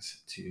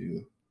things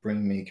to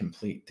bring me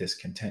complete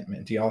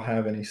discontentment. Do y'all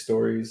have any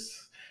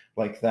stories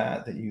like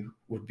that you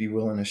would be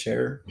willing to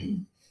share?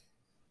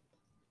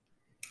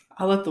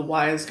 I'll let the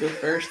wise go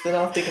first, then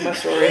I'll think of my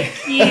story.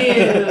 Thank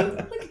you.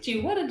 Look at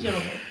you. What a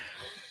gentleman.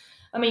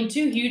 I mean,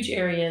 2 huge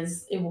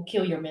areas, it will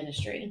kill your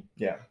ministry.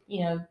 Yeah.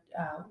 You know,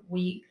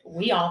 we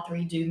all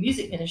 3 do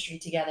music ministry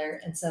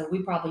together. And so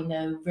we probably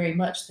know very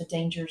much the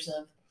dangers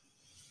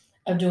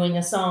of doing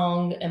a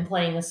song and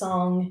playing a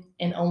song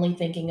and only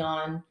thinking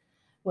on,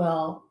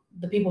 well,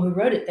 the people who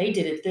wrote it, they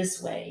did it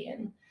this way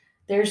and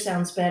theirs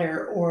sounds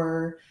better.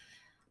 Or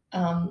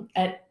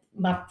at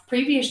my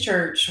previous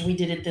church, we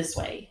did it this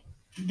way.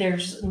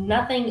 There's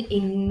nothing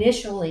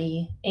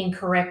initially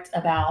incorrect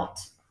about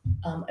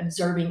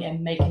observing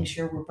and making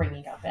sure we're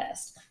bringing our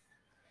best.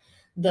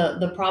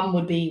 The problem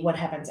would be what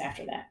happens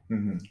after that.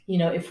 Mm-hmm. You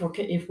know,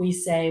 if we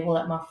say, well,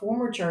 at my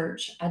former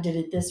church, I did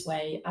it this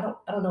way. I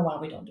don't know why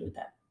we don't do it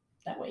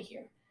that way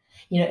here.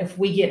 You know, if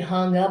we get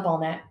hung up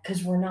on that,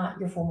 because we're not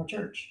your former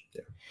church.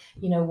 Yeah.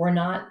 You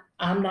know,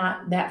 I'm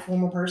not that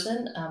former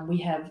person. We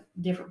have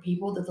different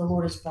people that the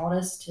Lord has brought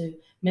us to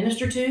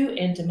minister to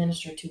and to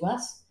minister to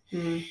us.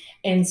 Mm-hmm.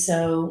 And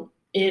so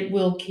it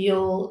will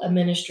kill a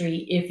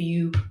ministry if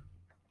you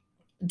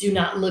do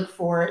not look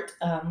for it,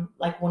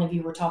 like one of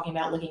you were talking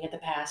about, looking at the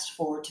past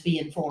to be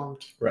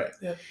informed. Right.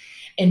 Yeah.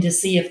 And to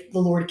see if the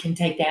Lord can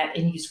take that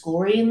and use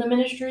glory in the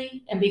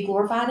ministry and be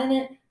glorified in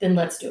it, then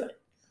let's do it.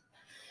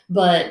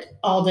 But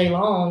all day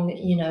long,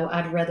 you know,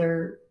 I'd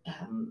rather,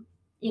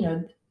 you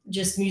know,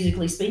 just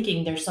musically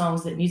speaking, there's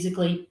songs that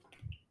musically,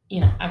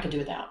 you know, I could do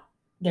without.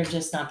 They're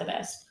just not the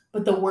best.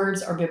 But the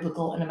words are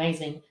biblical and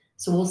amazing.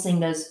 So we'll sing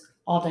those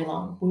all day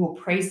long. We will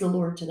praise the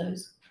Lord to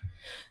those.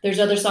 There's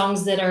other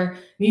songs that are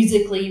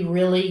musically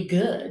really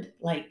good.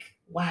 Like,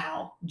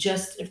 wow,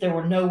 just if there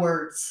were no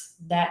words,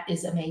 that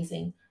is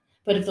amazing.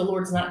 But if the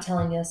Lord's not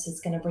telling us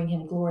it's going to bring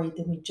him glory,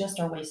 then we just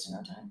are wasting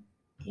our time.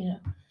 You know,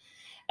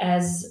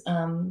 as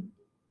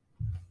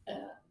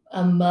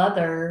a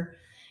mother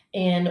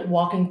and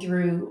walking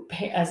through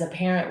as a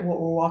parent,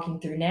 what we're walking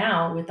through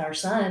now with our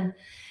son,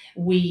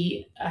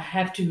 we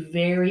have to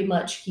very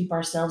much keep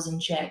ourselves in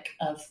check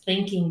of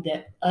thinking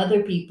that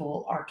other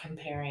people are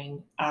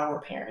comparing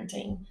our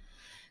parenting,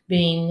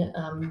 being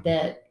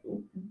that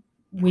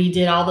we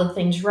did all the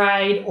things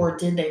right, or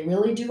did they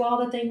really do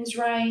all the things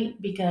right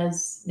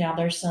because now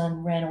their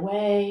son ran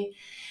away?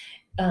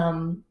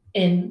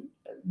 And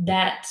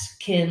that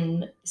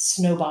can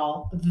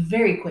snowball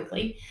very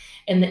quickly,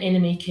 and the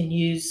enemy can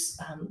use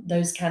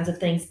those kinds of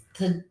things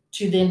to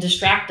then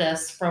distract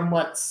us from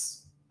what's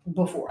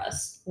before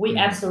us. We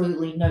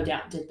absolutely, no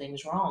doubt, did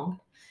things wrong,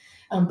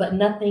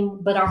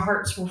 but our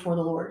hearts were for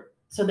the Lord.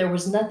 So there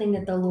was nothing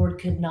that the Lord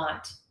could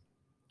not,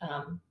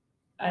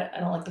 I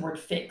don't like the word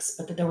fix,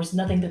 but that there was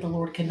nothing that the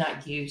Lord could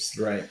not use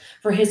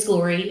for his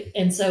glory.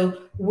 And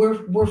so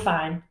we're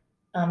fine.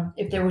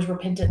 If there was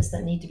repentance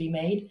that need to be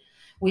made,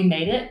 we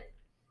made it.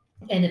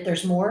 And if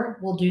there's more,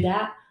 we'll do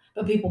that.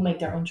 But people make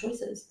their own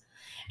choices.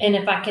 And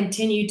if I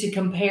continue to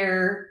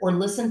compare or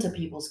listen to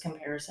people's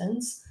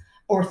comparisons,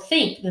 or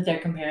think that they're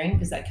comparing,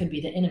 because that could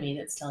be the enemy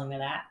that's telling me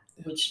that,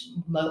 which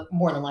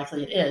more than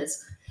likely it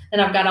is,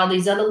 then I've got all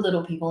these other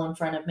little people in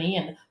front of me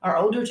and our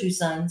older 2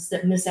 sons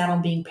that miss out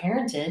on being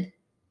parented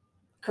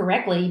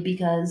correctly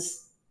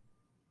because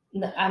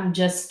I'm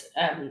just,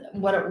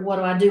 what do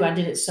I do? I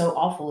did it so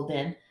awful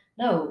then.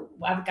 No,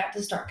 I've got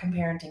to start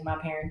comparing my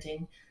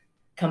parenting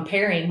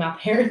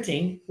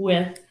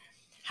with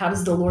how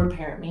does the Lord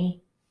parent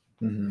me?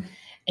 Mm-hmm.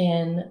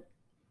 And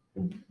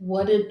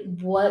what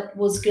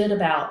was good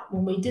about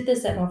when we did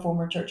this at my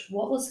former church?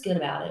 What was good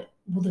about it?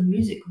 Well, the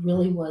music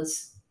really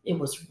was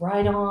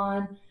right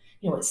on.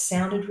 You know, it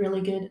sounded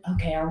really good.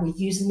 Okay, are we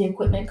using the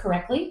equipment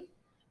correctly?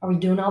 Are we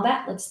doing all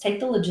that? Let's take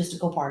the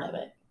logistical part of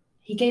it.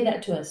 He gave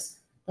that to us.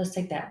 Let's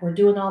take that. We're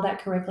doing all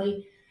that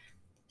correctly.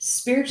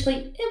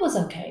 Spiritually, it was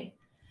okay.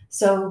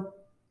 So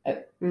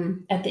at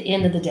the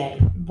end of the day,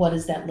 what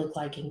does that look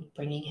like in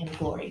bringing him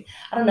glory?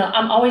 I don't know.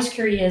 I'm always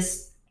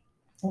curious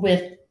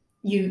with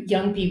you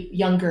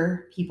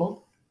younger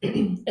people,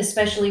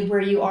 especially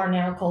where you are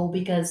now, Cole,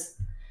 because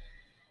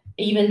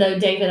even though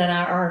David and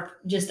I are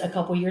just a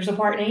couple years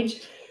apart in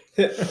age,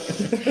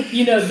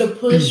 you know, the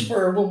push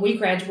for when we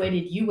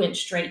graduated, you went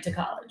straight to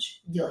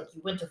college. You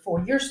went to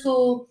 4-year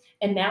school,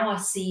 and now I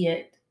see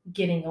it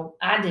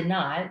I did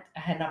not. I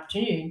had an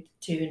opportunity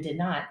to and did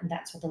not, and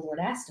that's what the Lord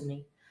asked of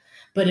me.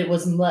 But it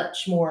was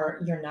much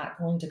more, you're not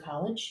going to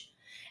college.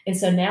 And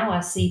so now I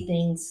see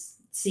things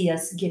see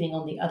us getting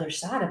on the other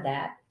side of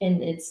that.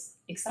 And it's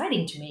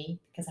exciting to me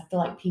because I feel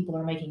like people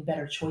are making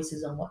better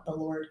choices on what the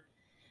Lord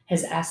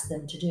has asked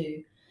them to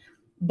do.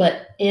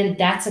 But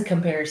that's a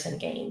comparison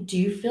game. Do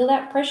you feel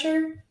that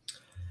pressure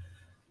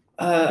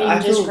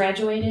being just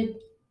graduated?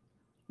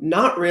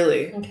 Not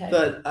really. Okay.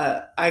 But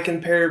I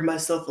compare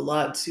myself a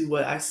lot to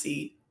what I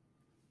see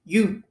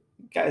you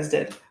guys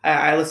did.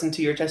 I listened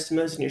to your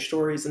testimonies and your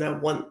stories, and I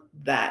want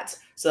that.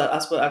 So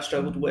that's what I've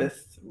struggled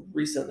with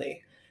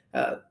recently.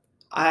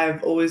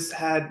 I've always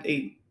had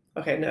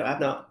I've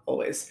not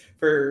always.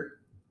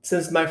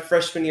 Since my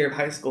freshman year of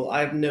high school,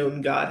 I've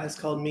known God has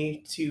called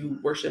me to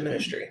worship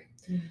ministry.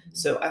 Mm-hmm.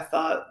 So I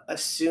thought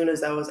as soon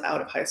as I was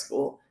out of high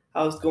school,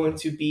 I was going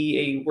to be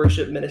a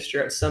worship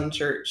minister at some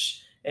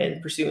church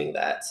and pursuing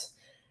that.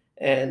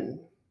 And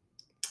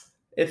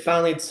it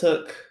finally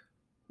took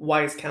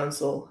wise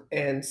counsel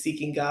and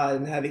seeking God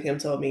and having him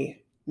tell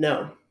me,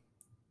 no,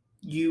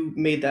 you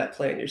made that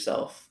plan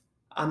yourself.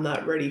 I'm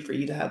not ready for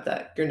you to have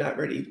that. You're not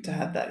ready to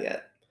have that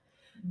yet.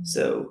 Mm-hmm.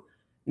 So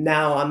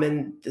now I'm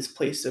in this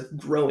place of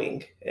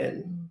growing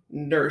and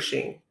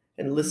nourishing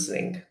and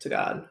listening to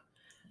God.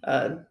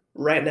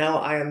 Right now,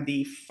 I am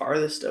the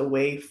farthest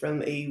away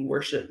from a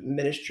worship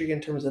ministry in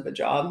terms of a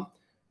job.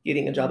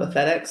 Getting a job at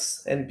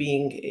FedEx and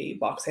being a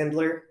box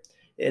handler,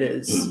 it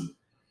is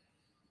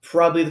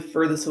probably the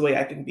furthest away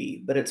I can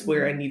be, but it's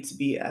where I need to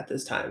be at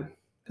this time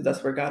because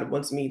that's where God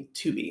wants me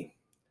to be,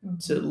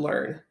 to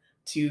learn,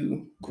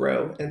 to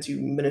grow, and to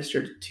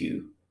minister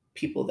to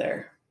people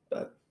there.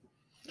 But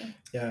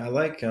yeah, I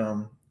like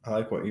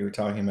what you were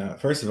talking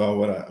about. First of all,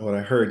 what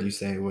I heard you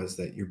say was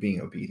that you're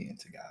being obedient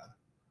to God.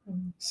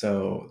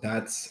 So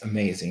that's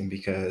amazing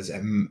because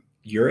at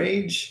your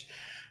age,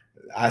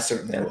 I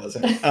certainly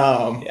wasn't.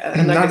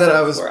 And like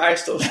I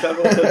still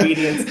struggle with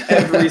obedience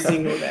every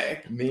single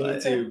day. Me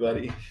too,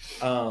 buddy.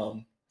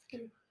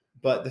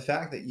 But the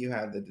fact that you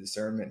have the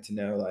discernment to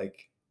know,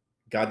 like,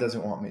 God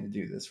doesn't want me to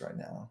do this right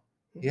now.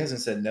 He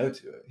hasn't said no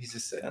to it. He's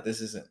just said this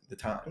isn't the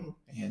time,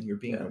 and you're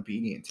being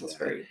obedient to it. It's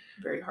very,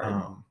 very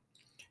hard.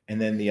 And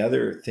then the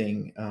other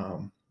thing,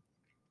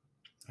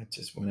 it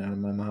just went out of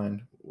my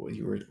mind. What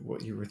you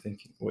were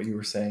thinking, what you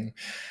were saying.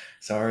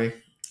 Sorry.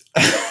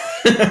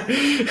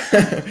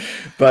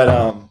 But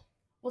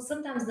well,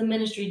 sometimes the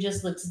ministry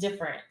just looks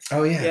different.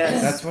 Oh yeah,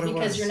 that's what it was.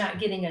 Because you're not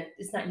getting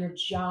it's not your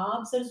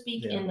job, so to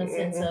speak, in the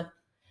sense of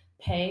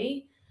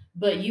pay,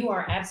 but you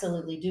are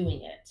absolutely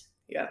doing it.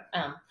 Yeah.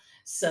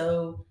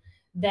 So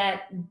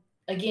that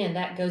again,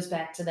 that goes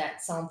back to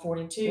that Psalm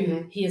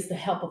 42. He is the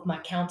help of my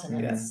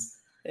countenance.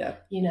 Yeah.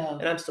 You know,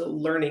 and I'm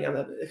still learning on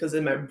that because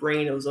in my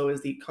brain it was always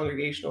the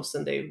congregational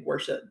Sunday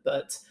worship,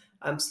 but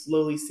I'm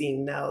slowly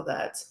seeing now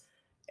that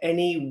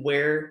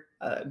anywhere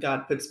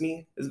God puts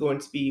me is going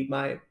to be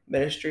my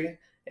ministry,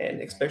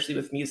 and especially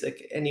with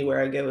music,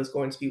 anywhere I go is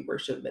going to be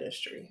worship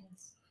ministry.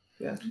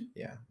 Yeah.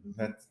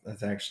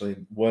 That's actually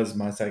was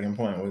my second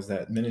point, was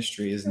that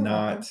ministry is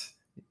not.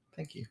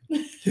 Thank you.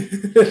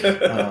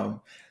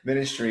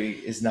 Ministry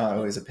is not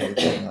always a paid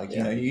thing. Like,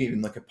 you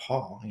even look at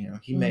Paul,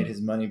 he made his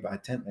money by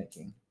tent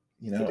making,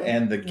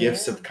 and the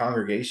gifts of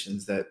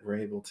congregations that were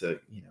able to,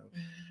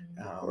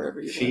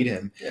 feed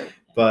him. Yeah.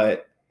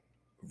 But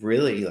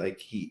really,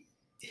 like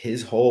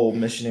his whole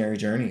missionary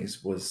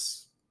journeys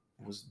was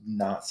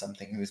not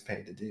something he was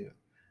paid to do.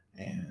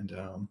 And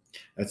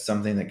that's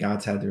something that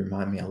God's had to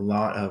remind me a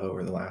lot of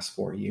over the last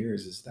 4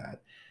 years, is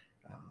that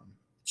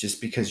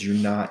just because you're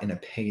not in a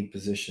paid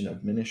position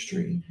of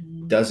ministry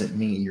doesn't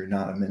mean you're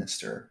not a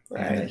minister,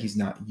 and that he's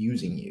not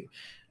using you.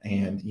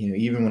 And,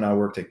 even when I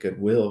worked at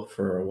Goodwill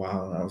for a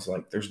while, and I was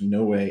like, there's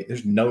no way,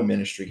 there's no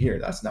ministry here.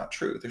 That's not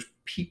true. There's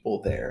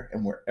people there.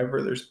 And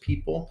wherever there's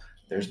people,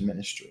 there's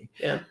ministry.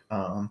 Yeah.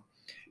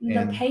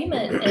 The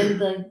payment and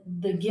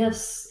the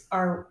gifts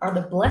are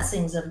the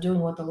blessings of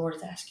doing what the Lord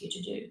has asked you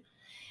to do.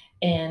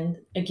 And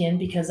again,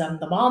 because I'm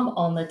the mom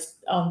on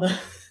the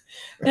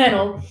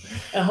panel,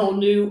 a whole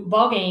new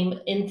ballgame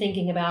in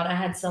thinking about, I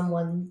had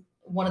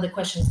one of the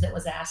questions that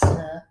was asked in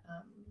a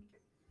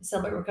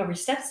Celebrate Recovery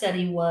Step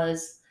Study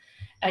was,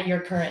 at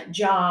your current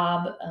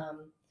job,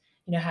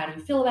 how do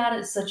you feel about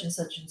it, such and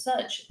such and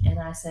such? And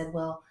I said,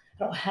 well,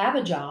 I don't have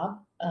a job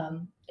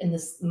in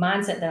this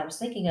mindset that I'm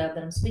speaking of.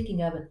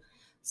 And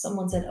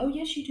someone said, oh,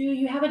 yes, you do.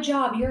 You have a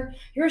job.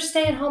 You're a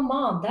stay-at-home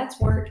mom. That's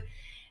work.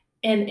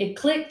 And it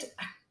clicked.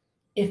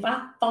 If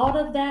I thought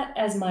of that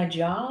as my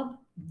job,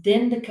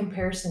 then the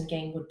comparison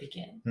game would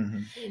begin.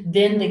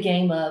 Then the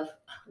game of,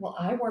 well,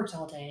 I worked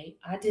all day.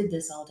 I did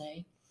this all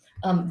day.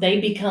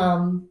 They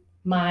become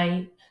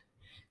my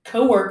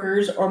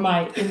coworkers or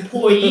my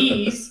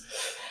employees,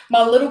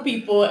 my little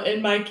people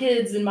and my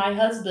kids and my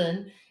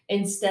husband,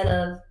 instead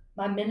of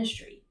my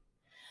ministry.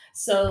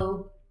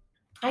 So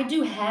I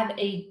do have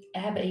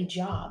a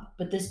job,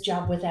 but this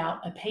job without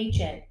a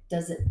paycheck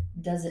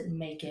doesn't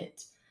make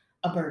it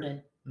a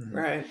burden.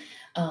 Right.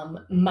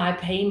 My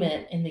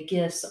payment and the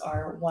gifts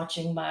are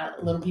watching my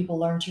little people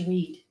learn to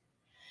read,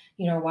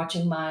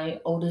 watching my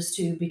oldest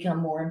two become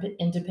more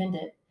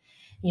independent.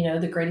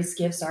 The greatest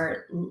gifts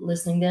are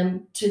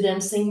listening to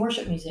them sing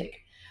worship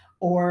music,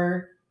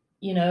 or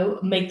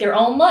make their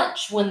own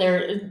lunch when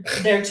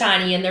they're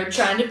tiny and they're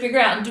trying to figure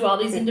out and do all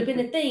these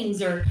independent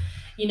things, or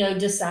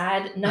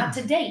decide not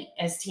to date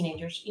as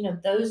teenagers.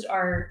 Those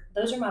are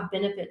my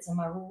benefits and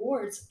my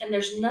rewards, and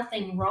there's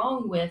nothing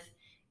wrong with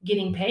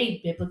getting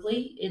paid.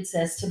 Biblically, it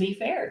says to be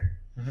fair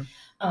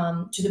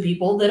to the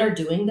people that are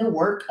doing the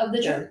work of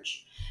the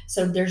church.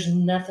 So there's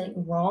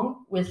nothing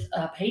wrong with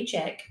a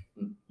paycheck.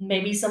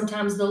 Maybe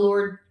sometimes the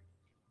Lord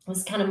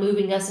was kind of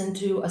moving us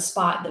into a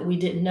spot that we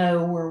didn't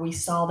know, where we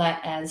saw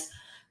that as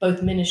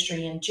both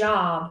ministry and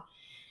job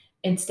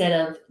instead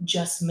of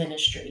just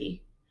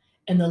ministry.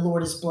 And the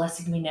Lord is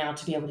blessing me now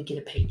to be able to get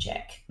a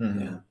paycheck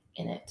in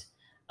it.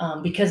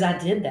 Because I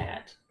did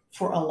that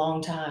for a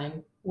long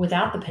time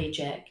without the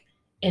paycheck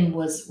and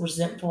was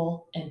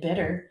resentful and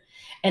bitter.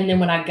 And then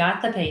when I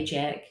got the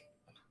paycheck,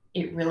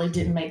 it really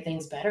didn't make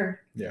things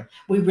better. Yeah.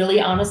 We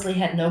really honestly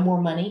had no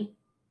more money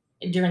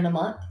during the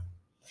month.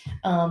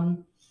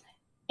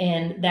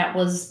 And that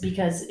was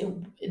because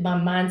my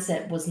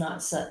mindset was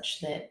not such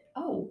that,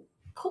 oh,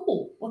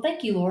 cool. Well,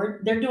 thank you,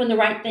 Lord. They're doing the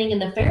right thing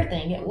and the fair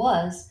thing. It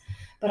was,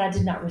 but I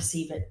did not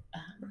receive it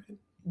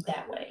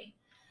that way.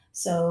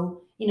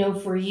 So,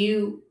 for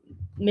you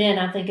men,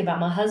 I think about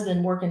my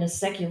husband working a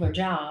secular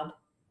job,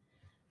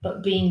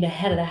 but being the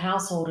head of the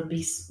household and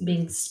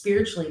being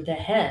spiritually the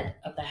head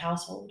of the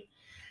household.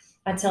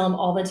 I tell him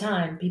all the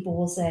time, people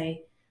will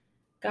say,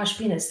 gosh,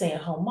 being a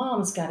stay-at-home mom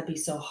has got to be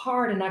so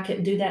hard, and I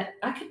couldn't do that.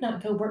 I could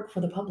not go work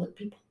for the public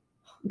people.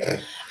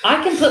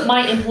 I can put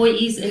my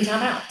employees in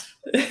timeout.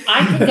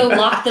 I can go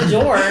lock the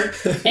door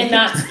and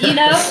not,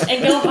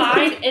 and go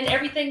hide, and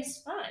everything's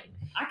fine.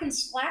 I can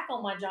slack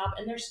on my job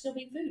and there's still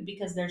be food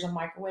because there's a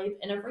microwave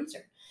and a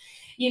freezer.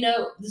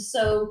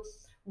 So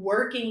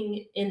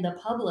working in the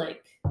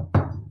public,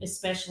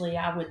 especially,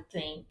 I would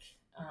think,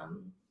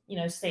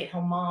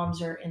 stay-at-home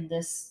moms are in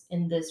this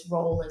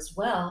role as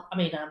well. I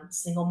mean,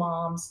 single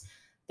moms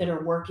that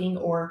are working,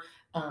 or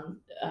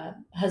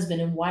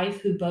husband and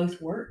wife who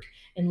both work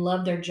and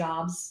love their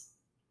jobs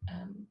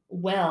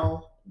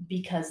well,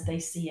 because they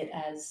see it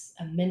as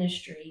a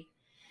ministry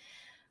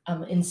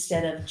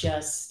instead of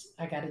just,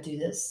 I got to do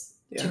this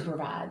to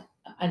provide.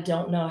 I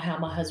don't know how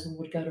my husband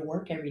would go to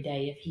work every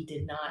day if he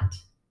did not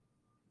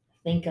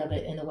think of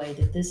it in a way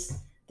that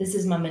this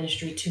is my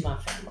ministry to my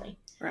family.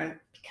 Right.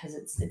 Because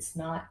it's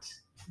not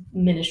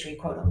ministry,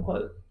 quote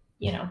unquote,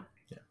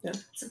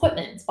 It's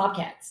equipment, it's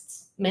bobcats,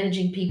 it's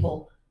managing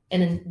people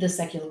in the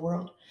secular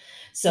world.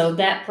 So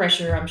that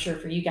pressure, I'm sure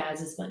for you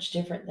guys, is much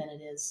different than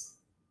it is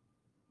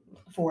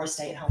for a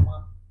stay-at-home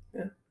mom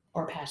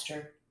or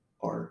pastor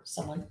or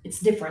someone. It's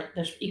different.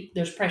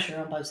 There's pressure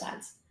on both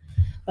sides,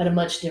 but a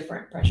much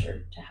different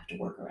pressure to have to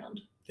work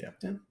around. Yeah.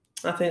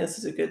 I think this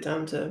is a good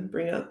time to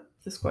bring up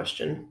this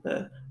question,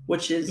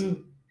 which is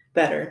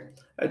better,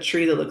 a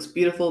tree that looks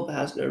beautiful but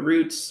has no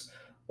roots,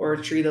 or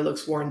a tree that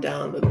looks worn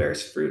down but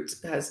bears fruit,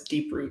 has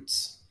deep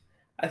roots?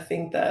 I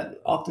think that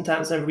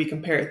oftentimes whenever we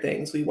compare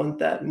things, we want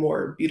that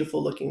more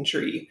beautiful looking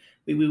tree.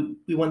 We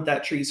want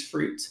that tree's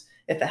fruit,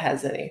 if it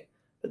has any.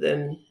 But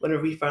then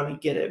whenever we finally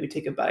get it, we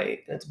take a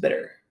bite and it's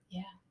bitter.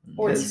 Yeah.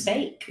 Or it's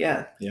fake.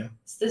 Yeah.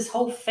 It's this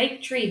whole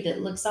fake tree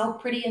that looks all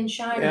pretty and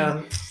shiny.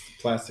 Yeah.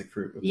 Plastic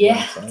fruit. With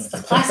it's the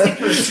plastic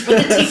fruit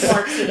with the teeth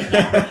marks in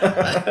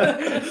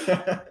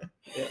it.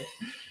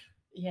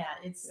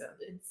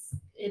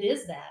 It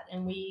is that,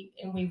 and we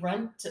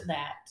run to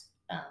that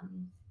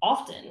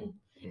often,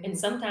 and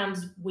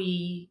sometimes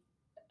we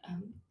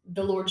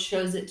the Lord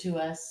shows it to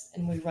us,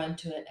 and we run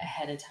to it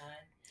ahead of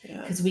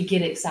time because we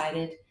get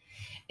excited,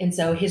 and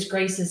so His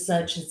grace is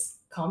such as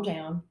calm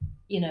down.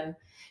 You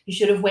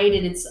should have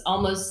waited. It's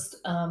almost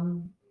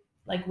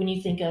like when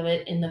you think of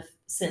it in the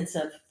sense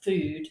of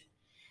food.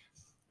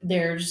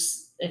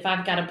 If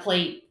I've got a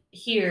plate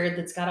here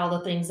that's got all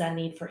the things I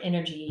need for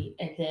energy,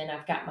 and then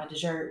I've got my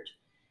dessert,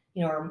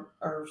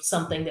 or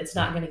something that's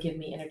not going to give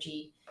me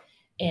energy,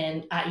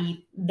 and I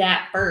eat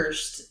that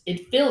first,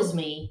 it fills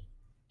me,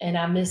 and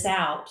I miss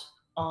out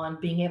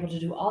on being able to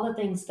do all the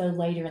things though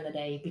later in the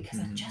day because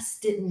I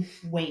just didn't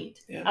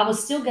wait. Yeah. I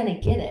was still going to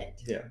get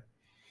it. Yeah.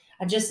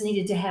 I just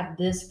needed to have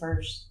this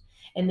first.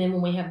 And then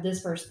when we have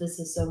this first, this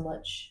is so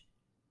much,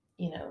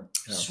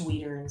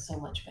 sweeter and so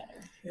much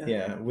better.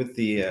 Yeah. With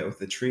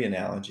the tree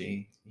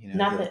analogy,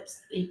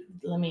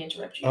 let me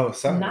interrupt you. Oh,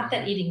 sorry. Not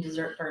that eating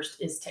dessert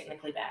first is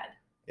technically bad.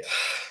 Yeah.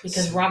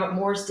 Because Robert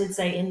Morris did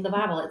say in the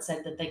Bible, it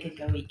said that they could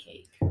go eat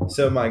cake.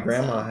 So my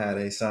grandma had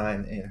a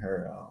sign in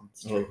her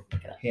little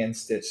hand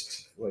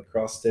stitched,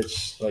 cross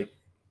stitched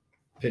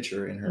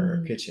picture in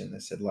her kitchen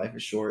that said, "Life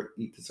is short,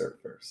 eat dessert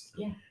first."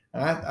 Yeah.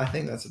 I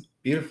think that's a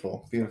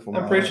beautiful, beautiful.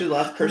 I'm pretty sure the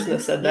last person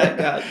that said that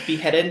got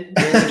beheaded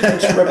during the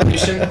French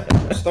Revolution.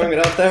 Just throwing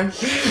it out there.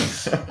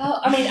 Oh,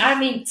 I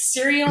mean,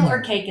 cereal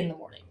or cake in the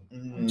morning.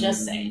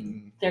 Just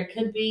saying, there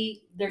could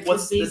be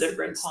What's the some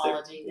difference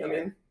apology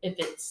there? If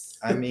it's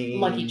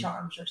Lucky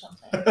Charms or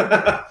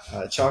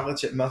something. Chocolate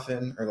chip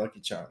muffin or Lucky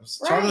Charms.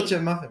 Right. Chocolate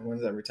chip muffin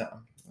wins every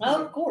time.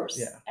 Oh, of course.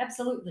 Yeah.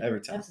 Absolutely.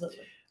 Every time.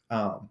 Absolutely.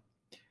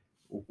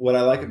 What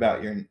I like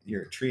about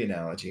your tree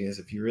analogy is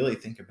if you really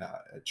think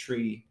about a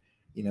tree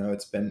You know,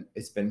 it's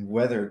been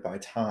weathered by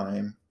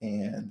time,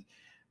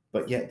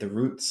 but yet the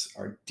roots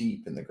are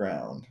deep in the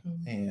ground,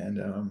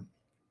 and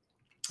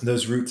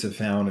those roots have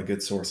found a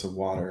good source of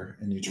water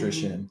and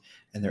nutrition,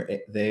 and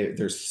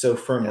they're so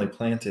firmly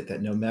planted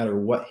that no matter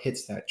what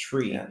hits that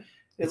tree,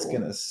 it's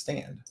going to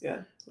stand.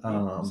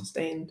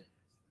 Sustained.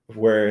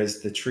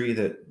 Whereas the tree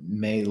that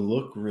may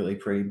look really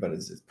pretty, but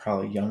is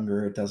probably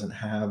younger, it doesn't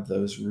have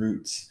those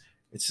roots,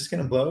 it's just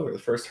going to blow over. The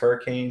first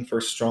hurricane,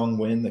 first strong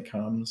wind that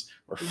comes,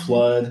 or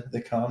flood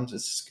that comes,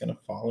 it's just going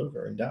to fall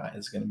over and die.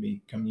 It's going to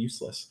become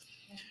useless.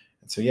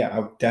 And so, I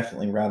would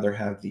definitely rather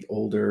have the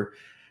older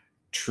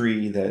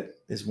tree that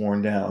is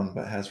worn down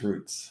but has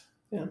roots.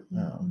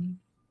 And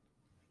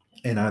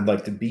I'd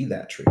like to be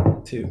that tree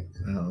too.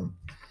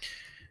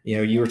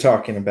 You were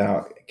talking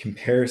about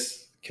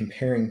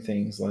comparing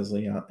things,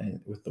 Leslie,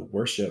 with the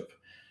worship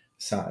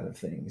side of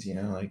things.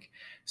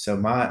 So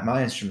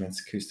my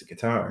instrument's acoustic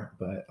guitar,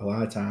 but a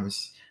lot of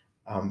times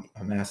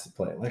I'm asked to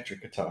play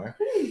electric guitar,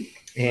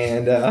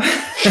 and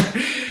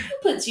who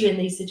puts you in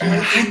these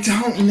situations? I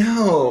don't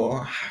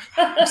know.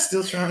 I'm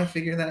still trying to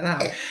figure that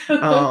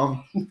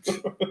out.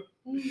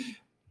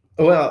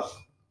 Well,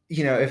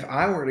 if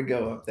I were to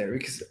go up there,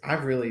 because I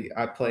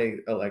play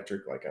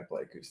electric like I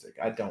play acoustic.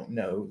 I don't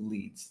know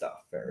lead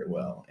stuff very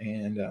well,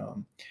 and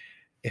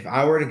if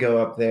I were to go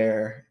up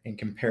there and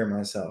compare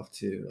myself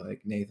to like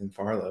Nathan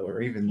Farlow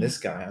or even this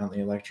guy on the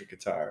electric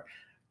guitar,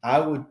 I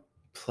would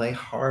play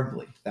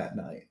horribly that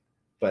night.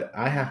 But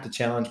I have to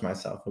challenge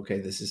myself. Okay,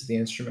 this is the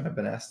instrument I've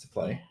been asked to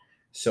play.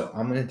 So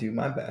I'm going to do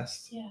my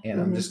best, and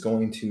I'm just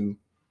going to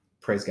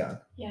praise God.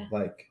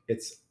 Like,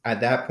 it's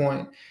at that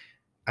point,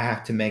 I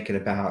have to make it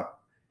about,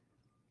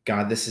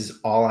 God, this is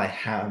all I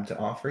have to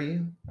offer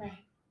you. Right.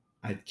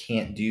 I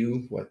can't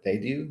do what they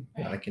do,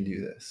 but I can do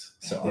this.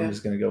 So I'm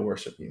just going to go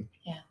worship you.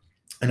 Yeah.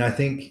 And I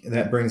think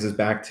that brings us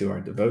back to our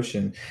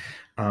devotion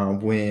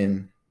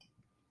when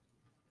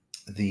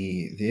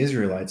the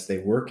Israelites, they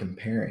were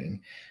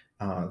comparing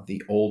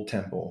the old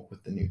temple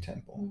with the new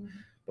temple.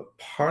 But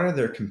part of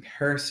their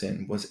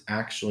comparison was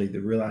actually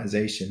the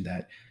realization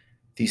that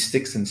these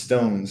sticks and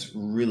stones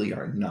really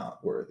are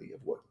not worthy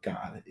of what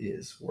God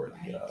is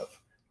worthy of.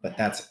 But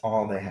that's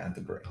all they had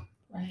to bring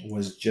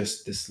was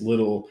just this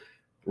little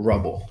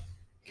rubble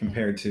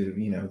compared to,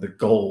 the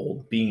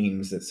gold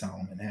beams that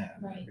Solomon had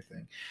and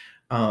everything.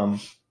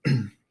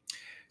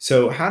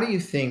 So how do you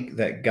think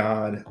that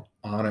God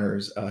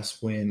honors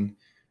us when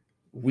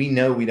we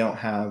know we don't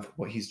have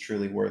what he's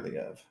truly worthy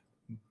of,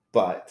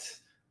 but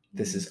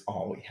this is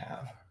all we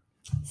have?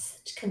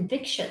 Such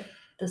conviction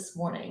this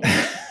morning.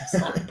 I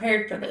was not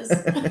prepared for this.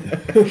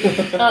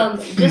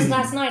 Just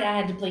last night I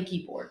had to play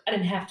keyboard. I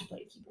didn't have to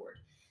play keyboard.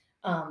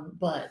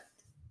 But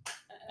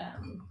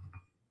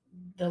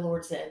the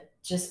Lord said,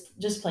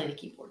 just play the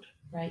keyboard,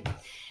 right?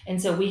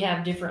 And so we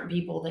have different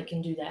people that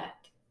can do that,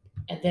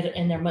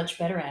 and they're much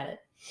better at it.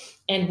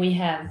 And we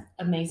have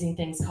amazing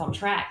things called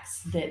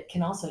tracks that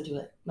can also do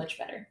it much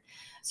better.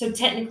 So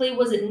technically,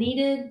 was it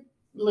needed?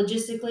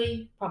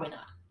 Logistically, probably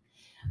not.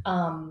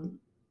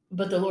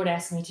 But the Lord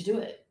asked me to do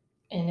it,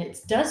 and it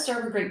does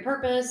serve a great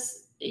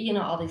purpose.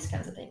 All these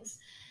kinds of things.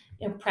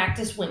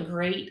 Practice went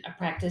great. I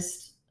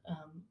practiced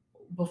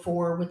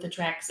before with the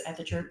tracks at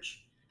the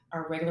church.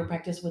 Our regular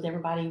practice with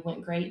everybody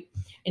went great.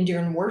 And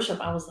during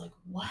worship, I was like,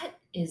 what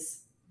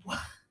is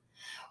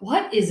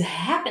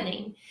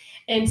happening?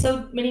 And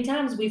so many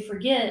times we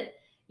forget,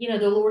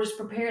 the Lord has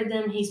prepared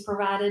them. He's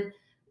provided,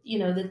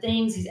 the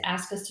things. He's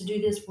asked us to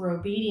do this. We're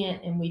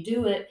obedient and we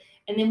do it.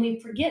 And then we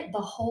forget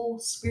the whole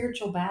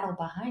spiritual battle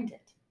behind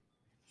it.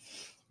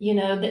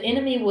 The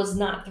enemy was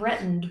not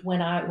threatened when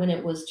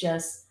it was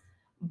just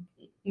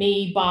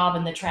me, Bob,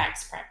 and the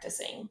tracks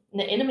practicing.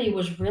 The enemy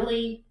was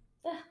really,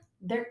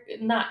 they're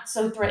not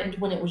so threatened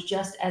when it was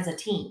just as a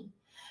team.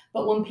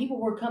 But when people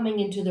were coming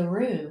into the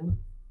room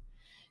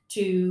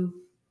to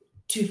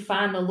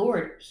find the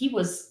Lord, he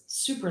was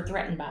super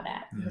threatened by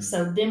that. Mm-hmm.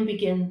 So then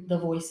begin the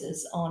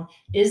voices on,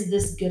 is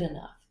this good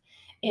enough?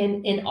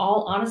 And in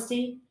all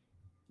honesty,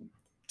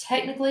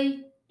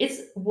 technically,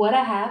 it's what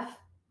I have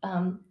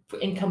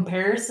in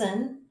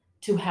comparison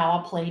to how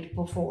I played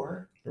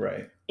before.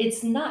 Right.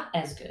 It's not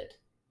as good.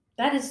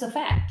 That is the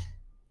fact.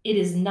 It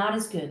is not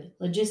as good.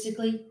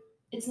 Logistically,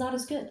 it's not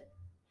as good.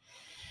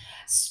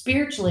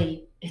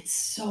 Spiritually, it's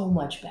so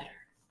much better.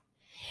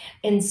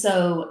 And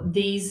so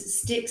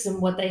these sticks and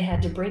what they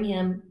had to bring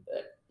him,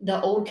 the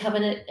old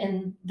covenant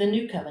and the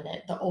new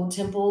covenant, the old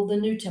temple, the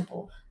new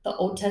temple, the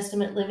Old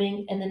Testament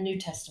living and the New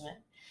Testament.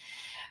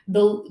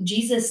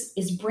 Jesus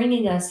is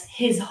bringing us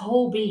his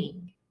whole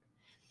being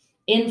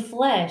in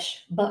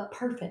flesh, but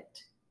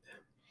perfect.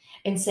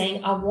 And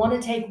saying, I want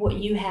to take what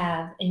you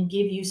have and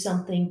give you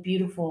something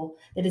beautiful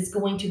that is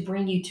going to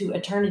bring you to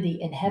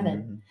eternity in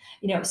heaven,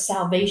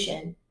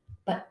 salvation.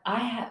 But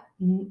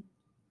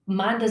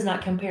mine does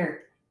not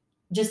compare.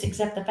 Just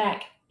accept the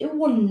fact it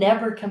will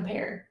never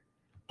compare.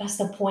 That's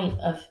the point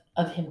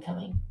of him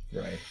coming.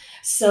 Right.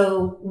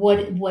 So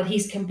what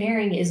he's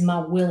comparing is my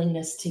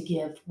willingness to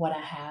give what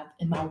I have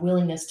and my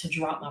willingness to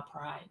drop my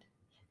pride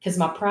Because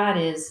my pride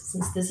is,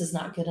 since this is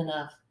not good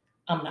enough,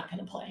 I'm not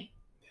going to play.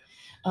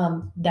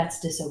 That's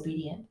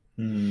disobedient.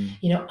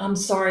 I'm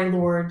sorry,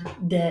 Lord,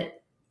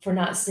 that for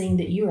not seeing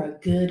that you're a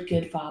good,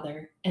 good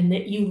Father and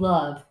that you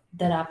love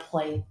that I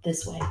play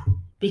this way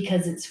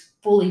because it's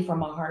fully from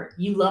my heart.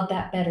 You love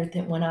that better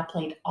than when I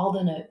played all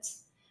the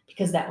notes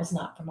because that was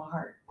not from my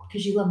heart,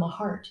 because you love my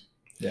heart.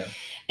 Yeah.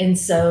 And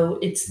so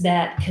it's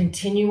that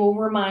continual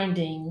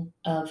reminding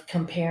of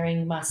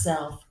comparing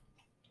myself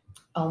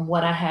on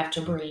what I have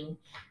to bring.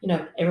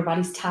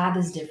 Everybody's tithe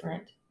is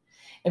different.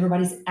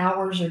 Everybody's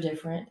hours are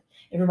different.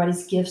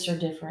 Everybody's gifts are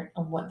different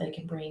on what they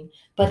can bring.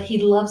 But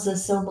he loves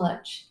us so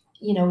much.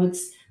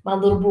 It's my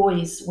little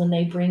boys, when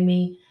they bring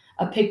me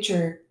a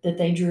picture that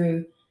they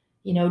drew,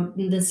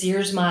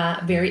 Nasir's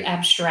my very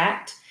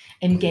abstract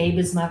and Gabe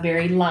is my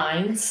very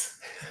lines,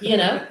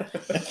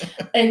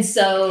 And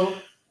so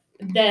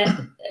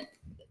that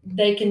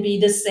they can be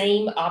the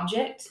same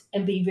object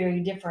and be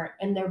very different.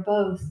 And they're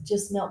both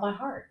just melt my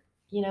heart.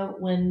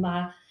 When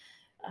my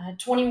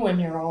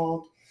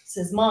 21-year-old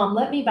says, Mom,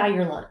 let me buy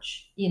your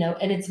lunch,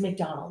 and it's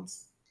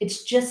McDonald's.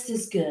 It's just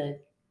as good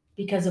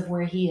because of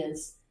where he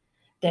is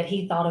that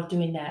he thought of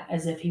doing that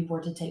as if he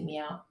were to take me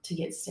out to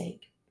get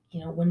steak.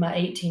 When my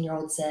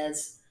 18-year-old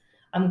says,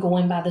 I'm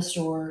going by the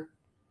store,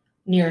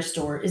 nearest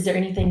store, is there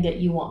anything that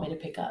you want me to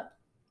pick up?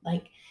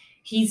 Like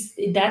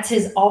that's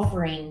his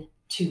offering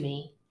to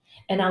me.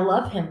 And I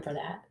love him for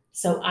that.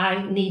 So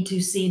I need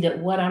to see that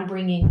what I'm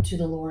bringing to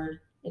the Lord,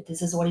 if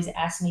this is what he's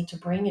asked me to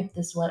bring, if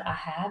this is what I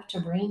have to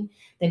bring,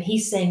 then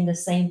he's saying the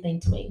same thing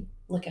to me.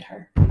 Look at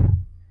her.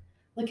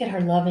 Look at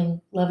her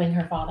loving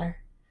her Father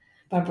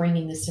by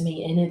bringing this to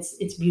me. And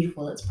it's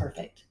beautiful. It's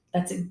perfect.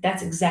 That's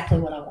exactly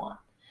what I want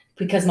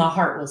because my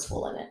heart was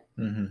full in it.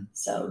 Mm-hmm.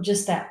 So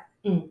just that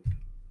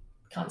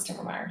constant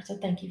reminder. So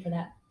thank you for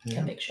that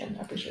conviction.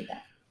 I appreciate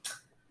that.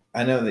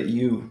 I know that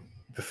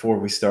before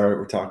we started,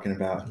 we're talking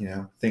about,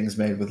 things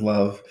made with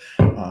love.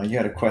 You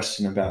had a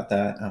question about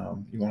that.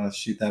 You want to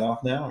shoot that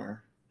off now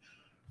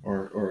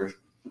or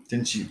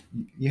didn't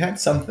you had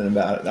something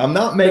about it? I'm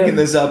not making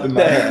this up in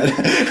my head.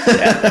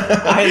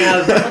 I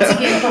have. Once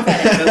again,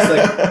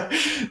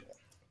 That's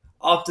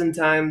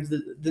oftentimes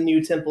the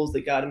new temples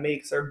that God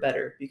makes are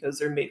better because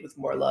they're made with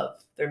more love.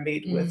 They're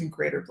made with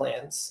greater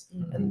plans.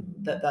 And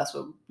that's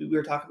what we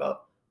were talking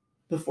about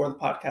before the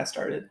podcast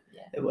started.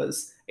 Yeah. It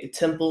was a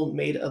temple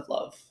made of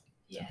love.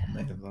 Yeah.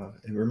 Made of love.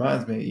 It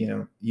reminds me,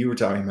 you were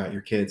talking about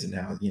your kids and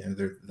how,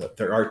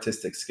 their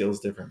artistic skills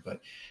different,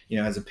 but,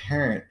 as a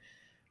parent,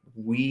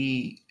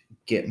 we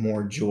get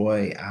more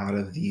joy out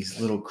of these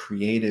little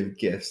creative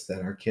gifts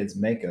that our kids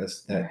make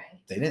us that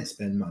they didn't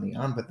spend money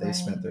on, but they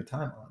spent their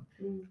time on.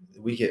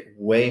 We get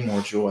way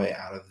more joy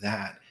out of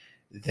that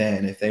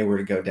than if they were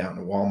to go down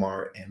to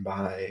Walmart and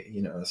buy,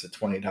 it's a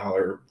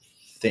 $20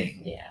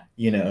 thing.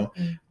 Yeah.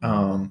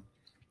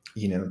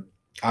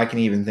 I can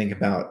even think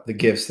about the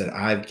gifts that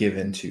I've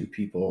given to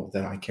people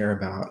that I care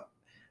about.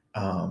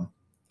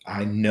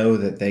 I know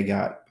that they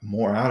got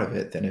more out of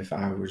it than if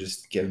I were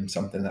just giving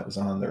something that was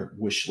on their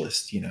wish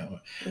list,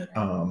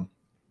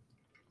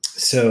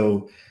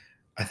 So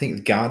I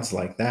think God's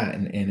like that.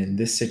 And in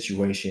this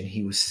situation,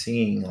 he was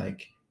seeing,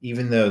 like,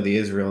 even though the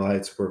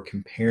Israelites were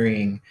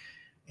comparing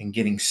and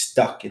getting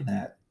stuck in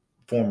that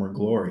former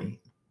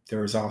glory,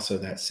 there was also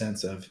that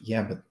sense of,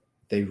 but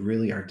they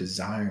really are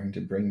desiring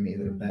to bring me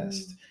their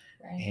best.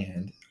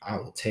 And I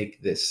will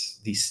take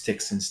these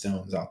sticks and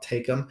stones. I'll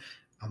take them.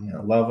 I'm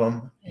going to love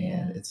them,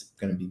 and it's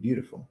going to be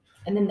beautiful.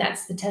 And then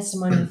that's the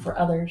testimony for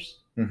others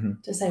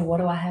to say, what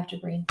do I have to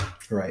bring?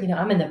 Right.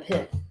 I'm in the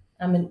pit.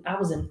 I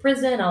was in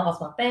prison. I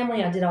lost my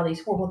family. I did all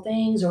these horrible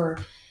things, or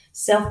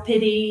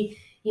self-pity,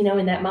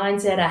 in that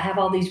mindset. I have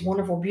all these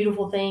wonderful,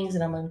 beautiful things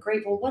and I'm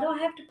ungrateful. What do I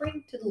have to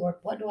bring to the Lord?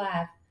 What do I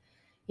have,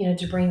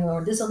 to bring the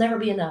Lord? This will never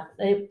be enough.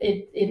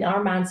 In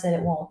our mindset,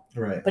 it won't.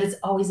 Right. But it's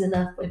always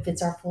enough if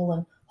it's our full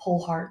and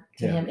whole heart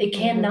to him. It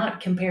cannot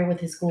compare with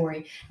his glory.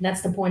 And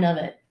that's the point of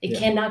it. It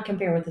cannot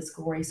compare with his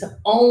glory. So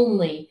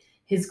only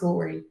his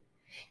glory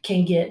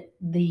can get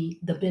the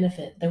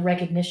benefit, the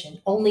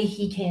recognition. Only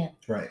he can.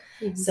 Right.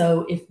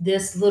 So if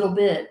this little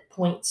bit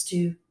points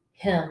to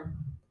him,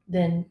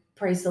 then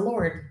praise the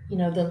Lord.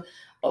 The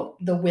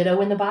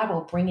widow in the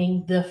Bible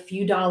bringing the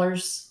few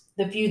dollars,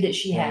 the few that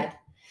she had,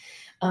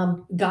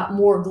 got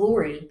more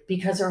glory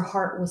because her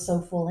heart was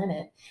so full in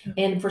it.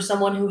 And for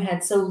someone who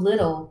had so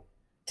little,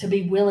 to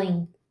be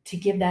willing to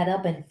give that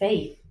up in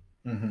faith,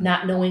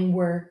 not knowing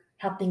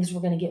how things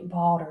were going to get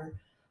bought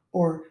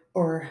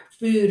or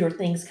food or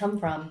things come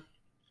from,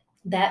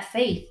 that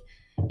faith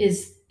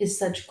is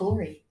such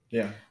glory.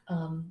 Yeah.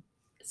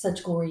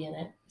 Such glory in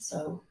it.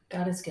 So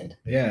God is good.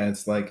 Yeah,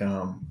 it's like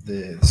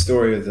the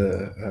story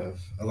of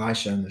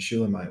Elisha and the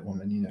Shulamite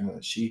woman.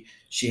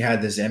 She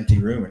had this empty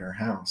room in her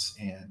house,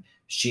 and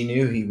she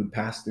knew he would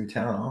pass through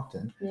town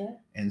often. Yeah.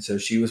 And so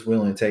she was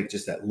willing to take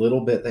just that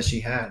little bit that she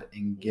had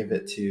and give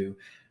it to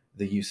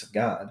the use of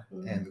God.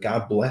 And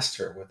God blessed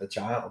her with a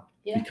child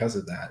because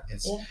of that.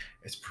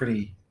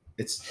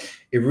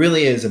 It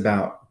really is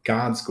about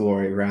God's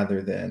glory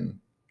rather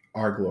than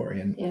our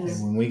glory. And, Yes.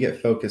 and when we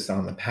get focused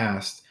on the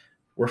past,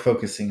 we're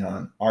focusing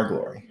on our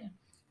glory. Yeah.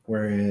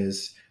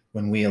 Whereas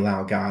when we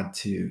allow God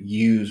to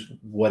use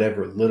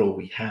whatever little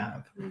we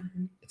have,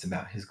 Mhm. it's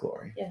about his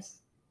glory. Yes.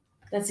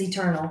 That's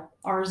eternal.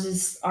 Ours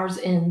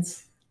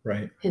ends.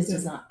 Right. His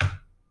does not.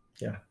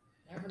 Yeah.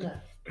 Never know.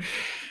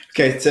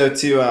 Okay, so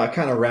to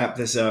kind of wrap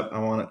this up, I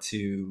wanted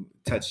to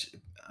touch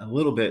a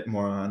little bit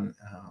more on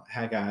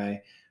Haggai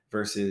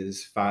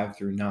verses 5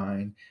 through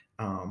 9.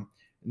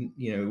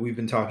 We've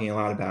been talking a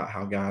lot about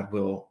how God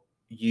will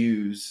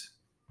use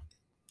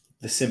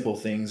the simple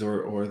things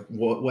or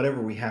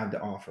whatever we have to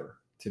offer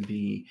to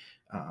be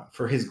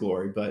for his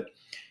glory. But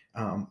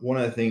one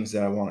of the things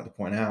that I wanted to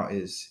point out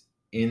is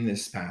in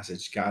this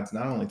passage, God's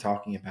not only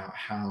talking about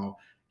how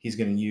he's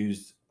going to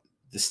use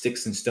the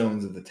sticks and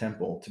stones of the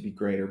temple to be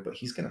greater, but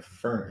he's going to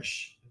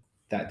furnish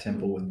that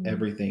temple with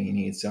everything he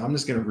needs. So I'm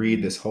just going to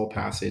read this whole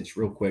passage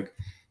real quick.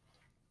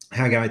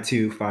 Haggai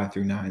 2, 5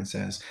 through 9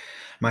 says,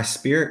 "My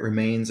spirit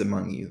remains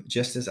among you,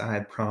 just as I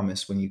had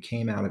promised when you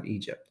came out of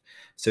Egypt.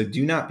 So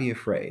do not be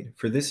afraid,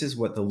 for this is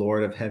what the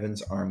Lord of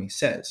Heaven's army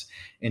says.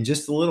 In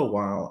just a little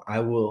while, I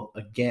will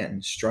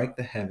again strike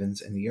the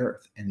heavens and the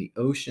earth and the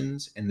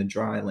oceans and the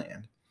dry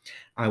land.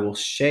 I will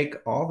shake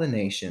all the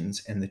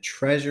nations, and the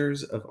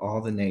treasures of all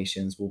the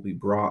nations will be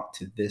brought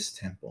to this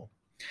temple.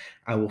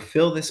 I will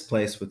fill this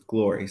place with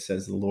glory,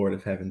 says the Lord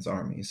of Heaven's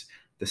armies.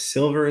 The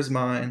silver is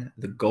mine,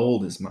 the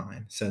gold is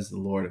mine, says the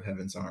Lord of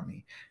Heaven's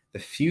army. The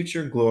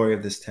future glory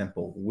of this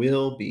temple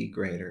will be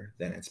greater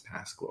than its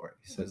past glory,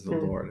 says the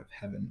Lord of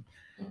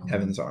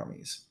Heaven's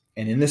armies.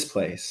 And in this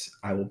place,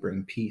 I will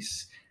bring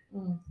peace.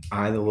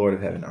 I, the Lord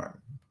of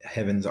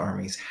Heaven's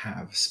armies,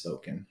 have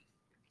spoken."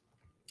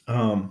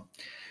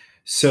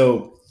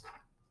 So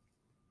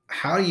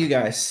how do you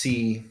guys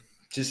see,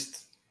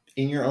 just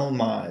in your own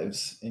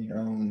lives, in your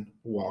own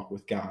walk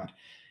with God,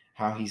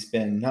 how he's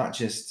been not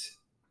just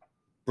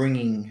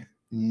bringing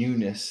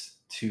newness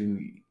to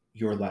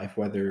your life,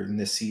 whether in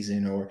this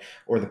season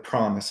or the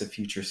promise of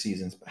future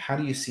seasons, but how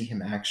do you see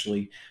him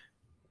actually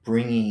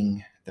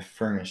bringing the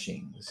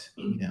furnishings?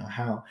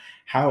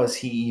 How is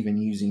he even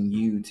using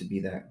you to be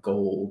that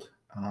gold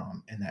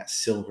and that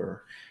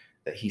silver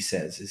that he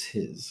says is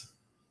his?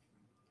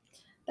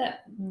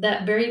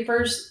 That very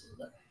first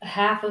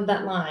half of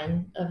that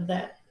line of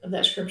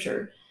that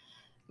scripture,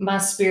 my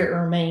spirit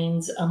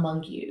remains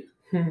among you.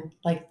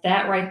 Like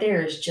that right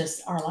there is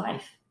just our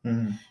life.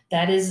 Mm-hmm.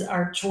 That is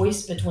our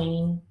choice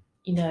between,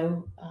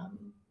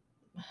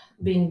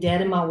 being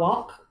dead in my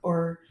walk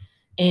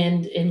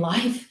and in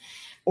life,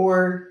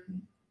 or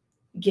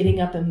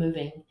getting up and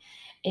moving.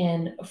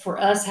 And for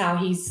us, how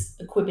he's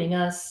equipping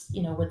us,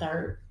 with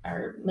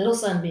our middle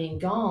son being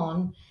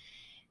gone,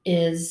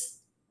 is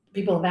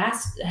people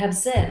have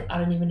said, "I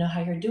don't even know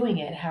how you're doing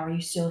it. How are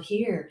you still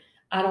here?"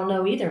 I don't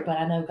know either, but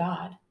I know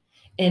God.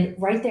 And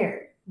right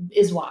there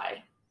is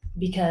why.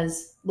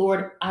 Because,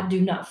 Lord, I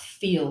do not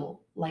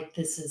feel like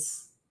this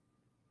is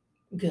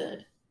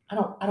good. I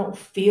don't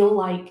feel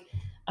like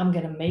I'm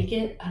going to make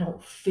it. I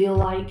don't feel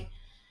like,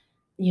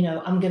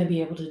 I'm going to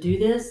be able to do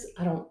this.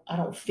 I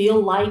don't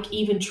feel like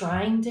even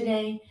trying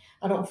today.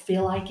 I don't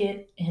feel like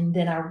it. And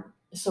then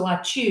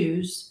I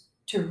choose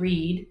to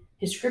read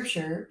his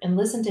scripture and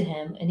listen to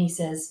him. And he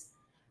says,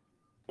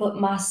 "But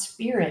my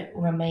spirit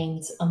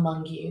remains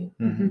among you."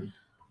 Mm-hmm.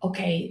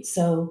 Okay,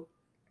 so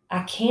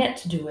I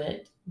can't do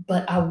it,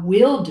 but I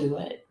will do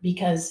it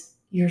because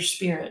your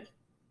spirit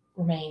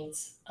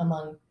remains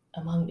among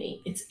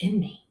me. It's in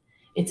me.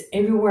 It's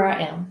everywhere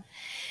I am.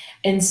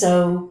 And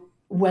so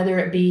whether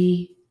it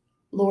be,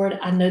 "Lord,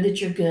 I know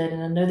that you're good,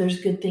 and I know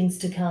there's good things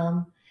to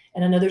come,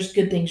 and I know there's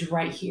good things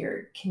right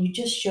here. Can you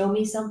just show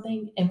me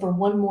something?" And for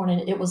one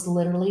morning, it was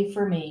literally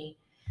for me,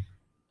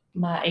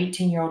 my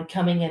 18-year-old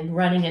coming and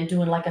running and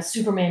doing like a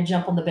Superman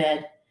jump on the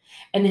bed.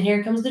 And then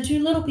here comes the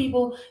two little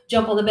people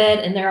jump on the bed,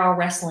 and they're all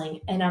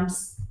wrestling. And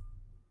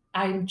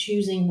I'm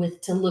choosing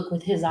to look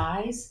with his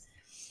eyes,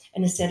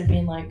 and instead of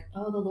being like,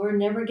 "Oh, the Lord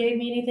never gave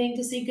me anything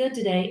to see good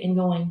today," and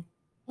going,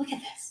 "Look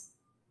at this."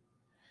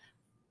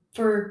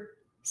 For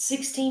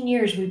 16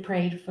 years, we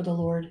prayed for the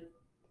Lord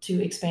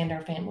to expand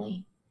our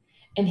family,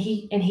 and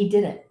he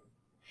did it.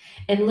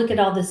 And look at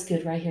all this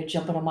good right here,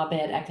 jumping on my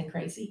bed, acting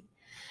crazy.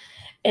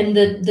 And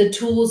the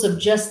tools of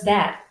just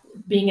that,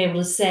 being able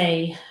to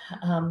say,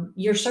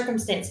 your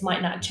circumstance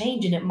might not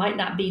change, and it might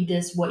not be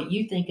what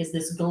you think is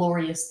this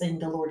glorious thing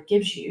the Lord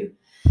gives you.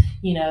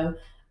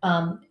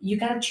 You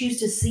got to choose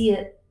to see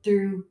it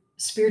through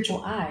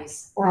spiritual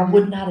eyes, or I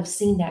would not have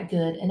seen that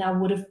good, and I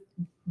would have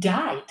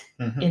died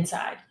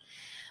inside.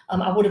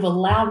 I would have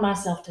allowed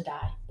myself to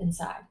die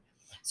inside.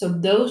 So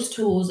those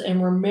tools,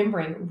 and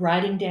remembering,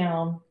 writing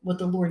down what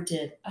the Lord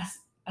did.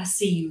 I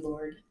see you,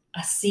 Lord.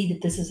 I see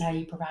that this is how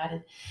you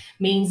provided,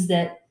 means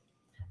that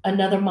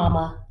another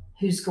mama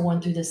who's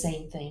going through the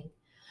same thing,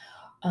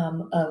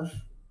 of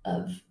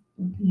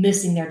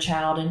missing their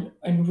child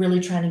and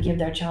really trying to give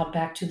their child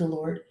back to the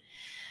Lord.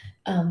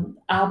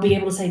 I'll be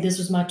able to say, this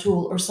was my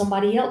tool, or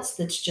somebody else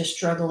that's just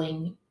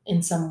struggling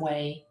in some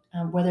way,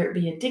 whether it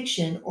be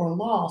addiction or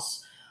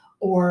loss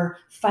or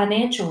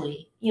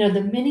financially.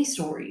 The many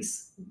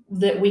stories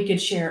that we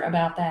could share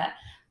about that.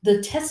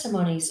 The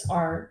testimonies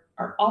are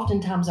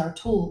oftentimes our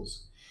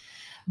tools,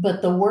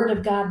 but the word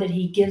of God that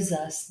He gives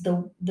us,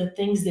 the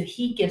things that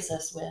He gives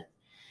us with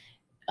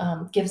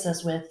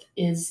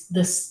is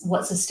this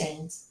what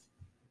sustains.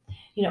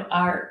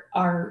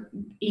 Our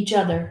each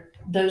other,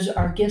 those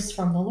are gifts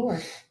from the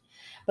Lord,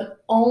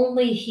 but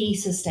only He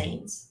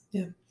sustains.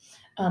 Yeah.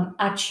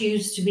 I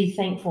choose to be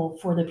thankful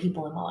for the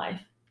people in my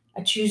life.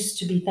 I choose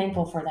to be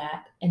thankful for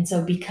that. And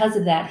so because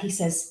of that, He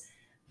says,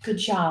 good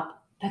job.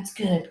 That's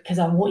good, because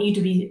I want you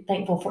to be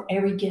thankful for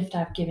every gift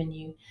I've given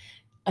you.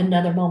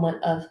 Another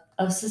moment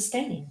of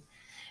sustaining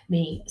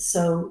me.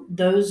 So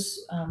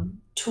those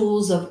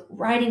tools of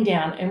writing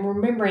down and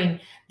remembering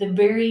the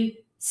very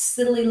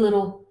silly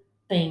little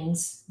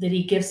things that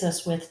He gives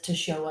us with to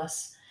show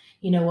us,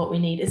 what we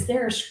need. Is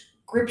there a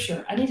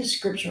scripture? I need a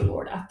scripture,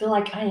 Lord. I feel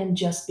like I am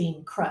just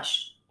being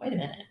crushed. Wait a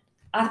minute.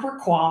 I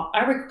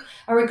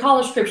recall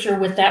a scripture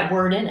with that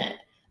word in it.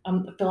 I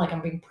feel like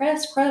I'm being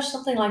pressed, crushed,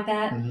 something like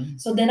that. Mm-hmm.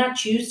 So then I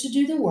choose to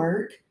do the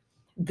work,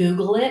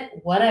 Google it,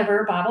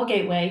 whatever, Bible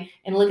Gateway,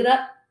 and look it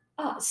up.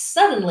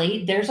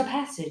 Suddenly there's a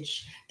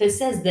passage that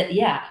says that,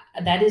 yeah,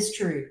 that is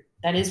true.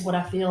 That is what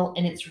I feel,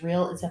 and it's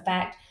real. It's a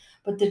fact.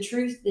 But the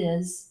truth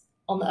is,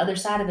 on the other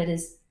side of it,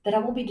 is that I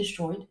won't be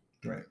destroyed.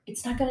 Right.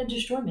 It's not going to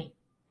destroy me.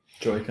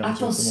 Joy comes I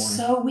feel with the morning.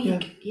 so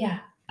weak. Yeah.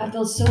 I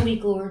feel so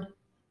weak, Lord.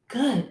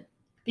 Good.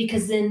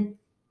 Because then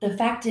the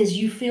fact is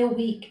you feel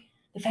weak.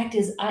 The fact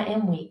is I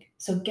am weak.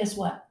 So guess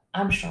what?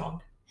 I'm strong.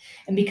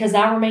 And because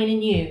I remain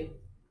in you,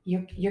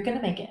 you're going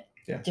to make it.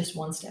 Yeah. Just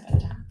one step at a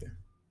time. Yeah.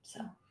 So.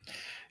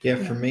 Yeah,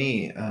 for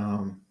me,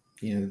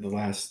 the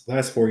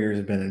last 4 years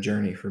have been a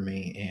journey for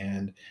me,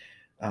 and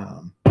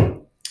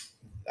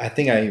I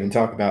think I even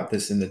talk about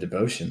this in the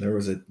devotion.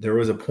 There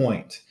was a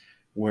point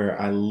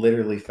where I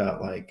literally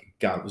felt like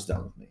God was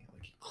done with me.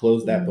 Like He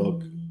closed that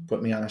book,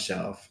 put me on a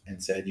shelf,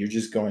 and said, "You're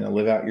just going to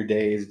live out your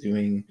days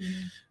doing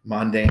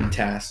mundane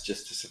tasks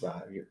just to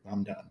survive.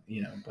 I'm done."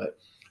 But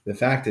the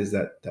fact is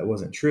that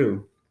wasn't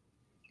true.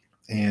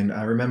 And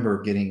I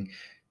remember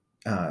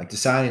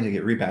deciding to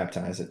get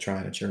rebaptized at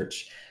Triad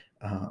Church,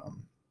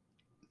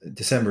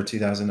 December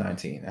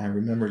 2019. I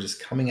remember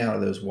just coming out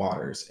of those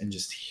waters and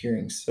just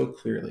hearing so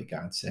clearly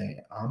God say,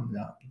 "I'm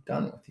not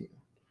done with you."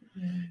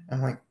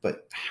 I'm like,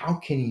 but how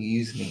can you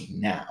use me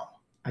now?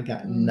 I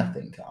got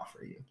nothing to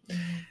offer you.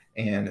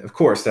 And of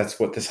course, that's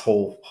what this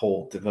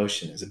whole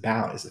devotion is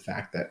about, is the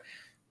fact that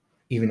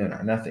even in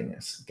our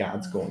nothingness,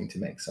 God's going to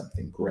make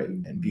something great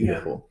and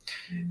beautiful.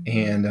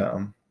 And,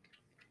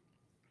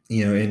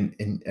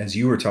 and as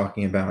you were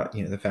talking about,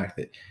 the fact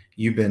that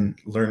you've been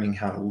learning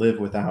how to live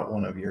without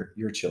one of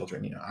your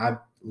children. I've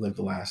lived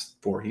the last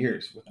 4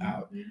 years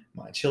without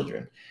my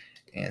children,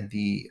 and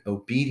the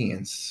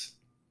obedience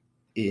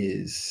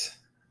is,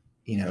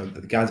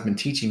 God's been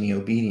teaching me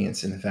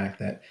obedience in the fact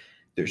that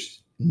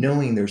there's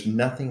nothing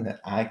that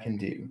I can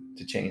do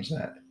to change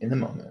that in the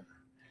moment,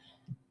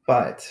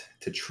 but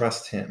to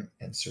trust Him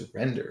and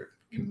surrender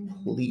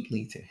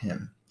completely to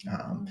Him,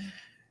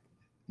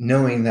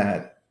 knowing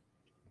that,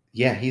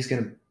 yeah, He's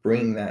going to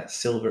bring that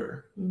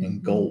silver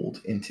and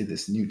gold into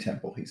this new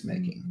temple He's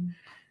making.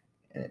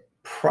 And it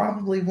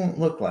probably won't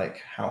look like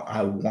how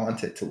I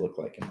want it to look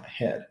like in my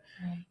head,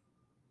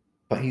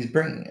 but He's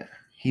bringing it.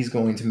 He's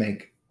going to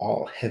make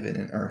all heaven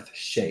and earth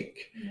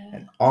shake,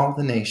 and all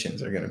the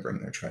nations are going to bring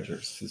their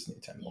treasures to this new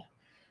temple.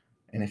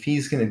 And if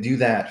He's going to do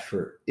that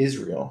for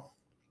Israel,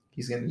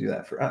 He's going to do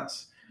that for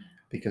us,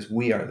 because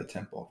we are the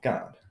temple of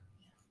God.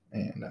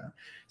 And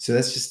so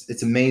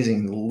it's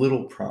amazing the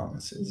little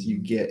promises you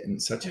get in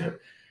such a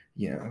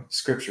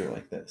scripture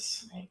like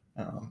this.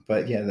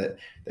 But yeah,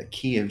 the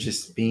key of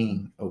just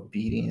being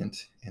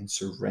obedient and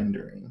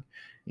surrendering.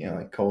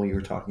 Like Cole, you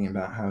were talking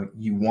about how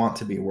you want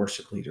to be a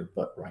worship leader,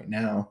 but right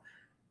now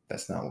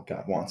that's not what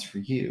God wants for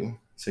you.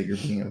 So you're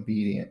being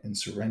obedient and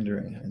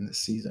surrendering in this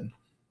season.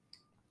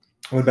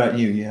 What about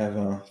you? You have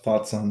more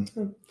thoughts on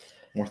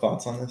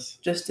this?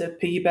 Just to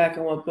piggyback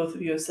on what both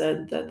of you have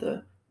said, that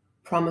the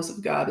promise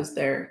of God is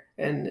there.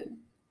 And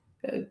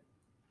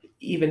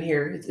even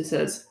here it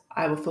says,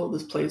 "I will fill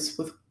this place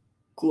with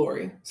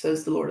glory,"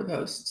 says the Lord of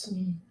hosts.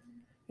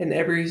 In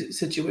every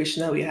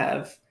situation that we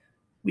have,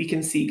 we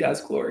can see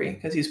God's glory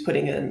because He's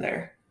putting it in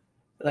there.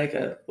 Like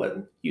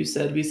what you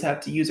said, we just have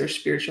to use our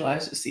spiritual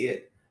eyes to see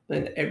it. But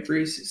in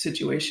every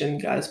situation,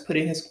 God is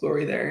putting His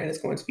glory there, and it's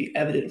going to be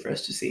evident for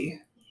us to see.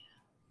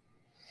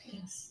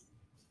 Yes.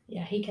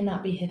 Yeah, He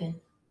cannot be hidden.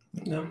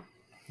 No.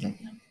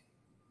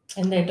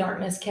 And the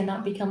darkness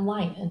cannot become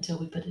light until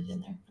we put it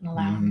in there and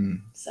allow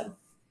Him. So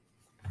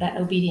that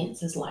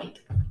obedience is light.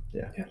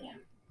 Yeah.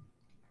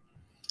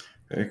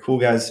 Very cool,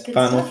 guys. Good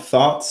Final stuff.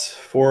 thoughts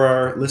for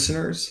our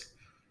listeners?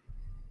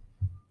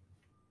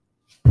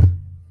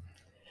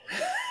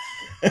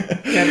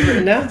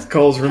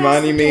 Cole's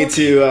reminding me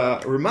to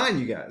remind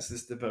you guys,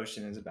 this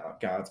devotion is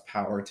about God's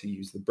power to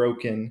use the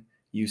broken,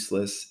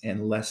 useless,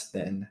 and less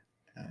than,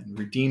 and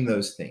redeem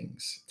those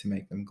things to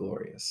make them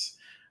glorious.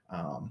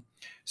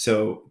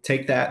 So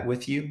take that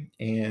with you,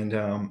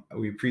 and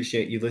we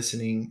appreciate you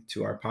listening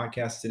to our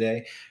podcast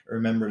today.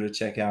 Remember to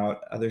check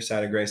out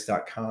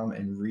othersideofgrace.com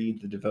and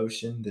read the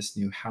devotion, This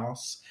New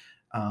House.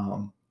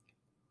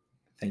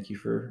 Thank you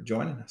for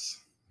joining us.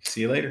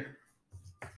 See you later.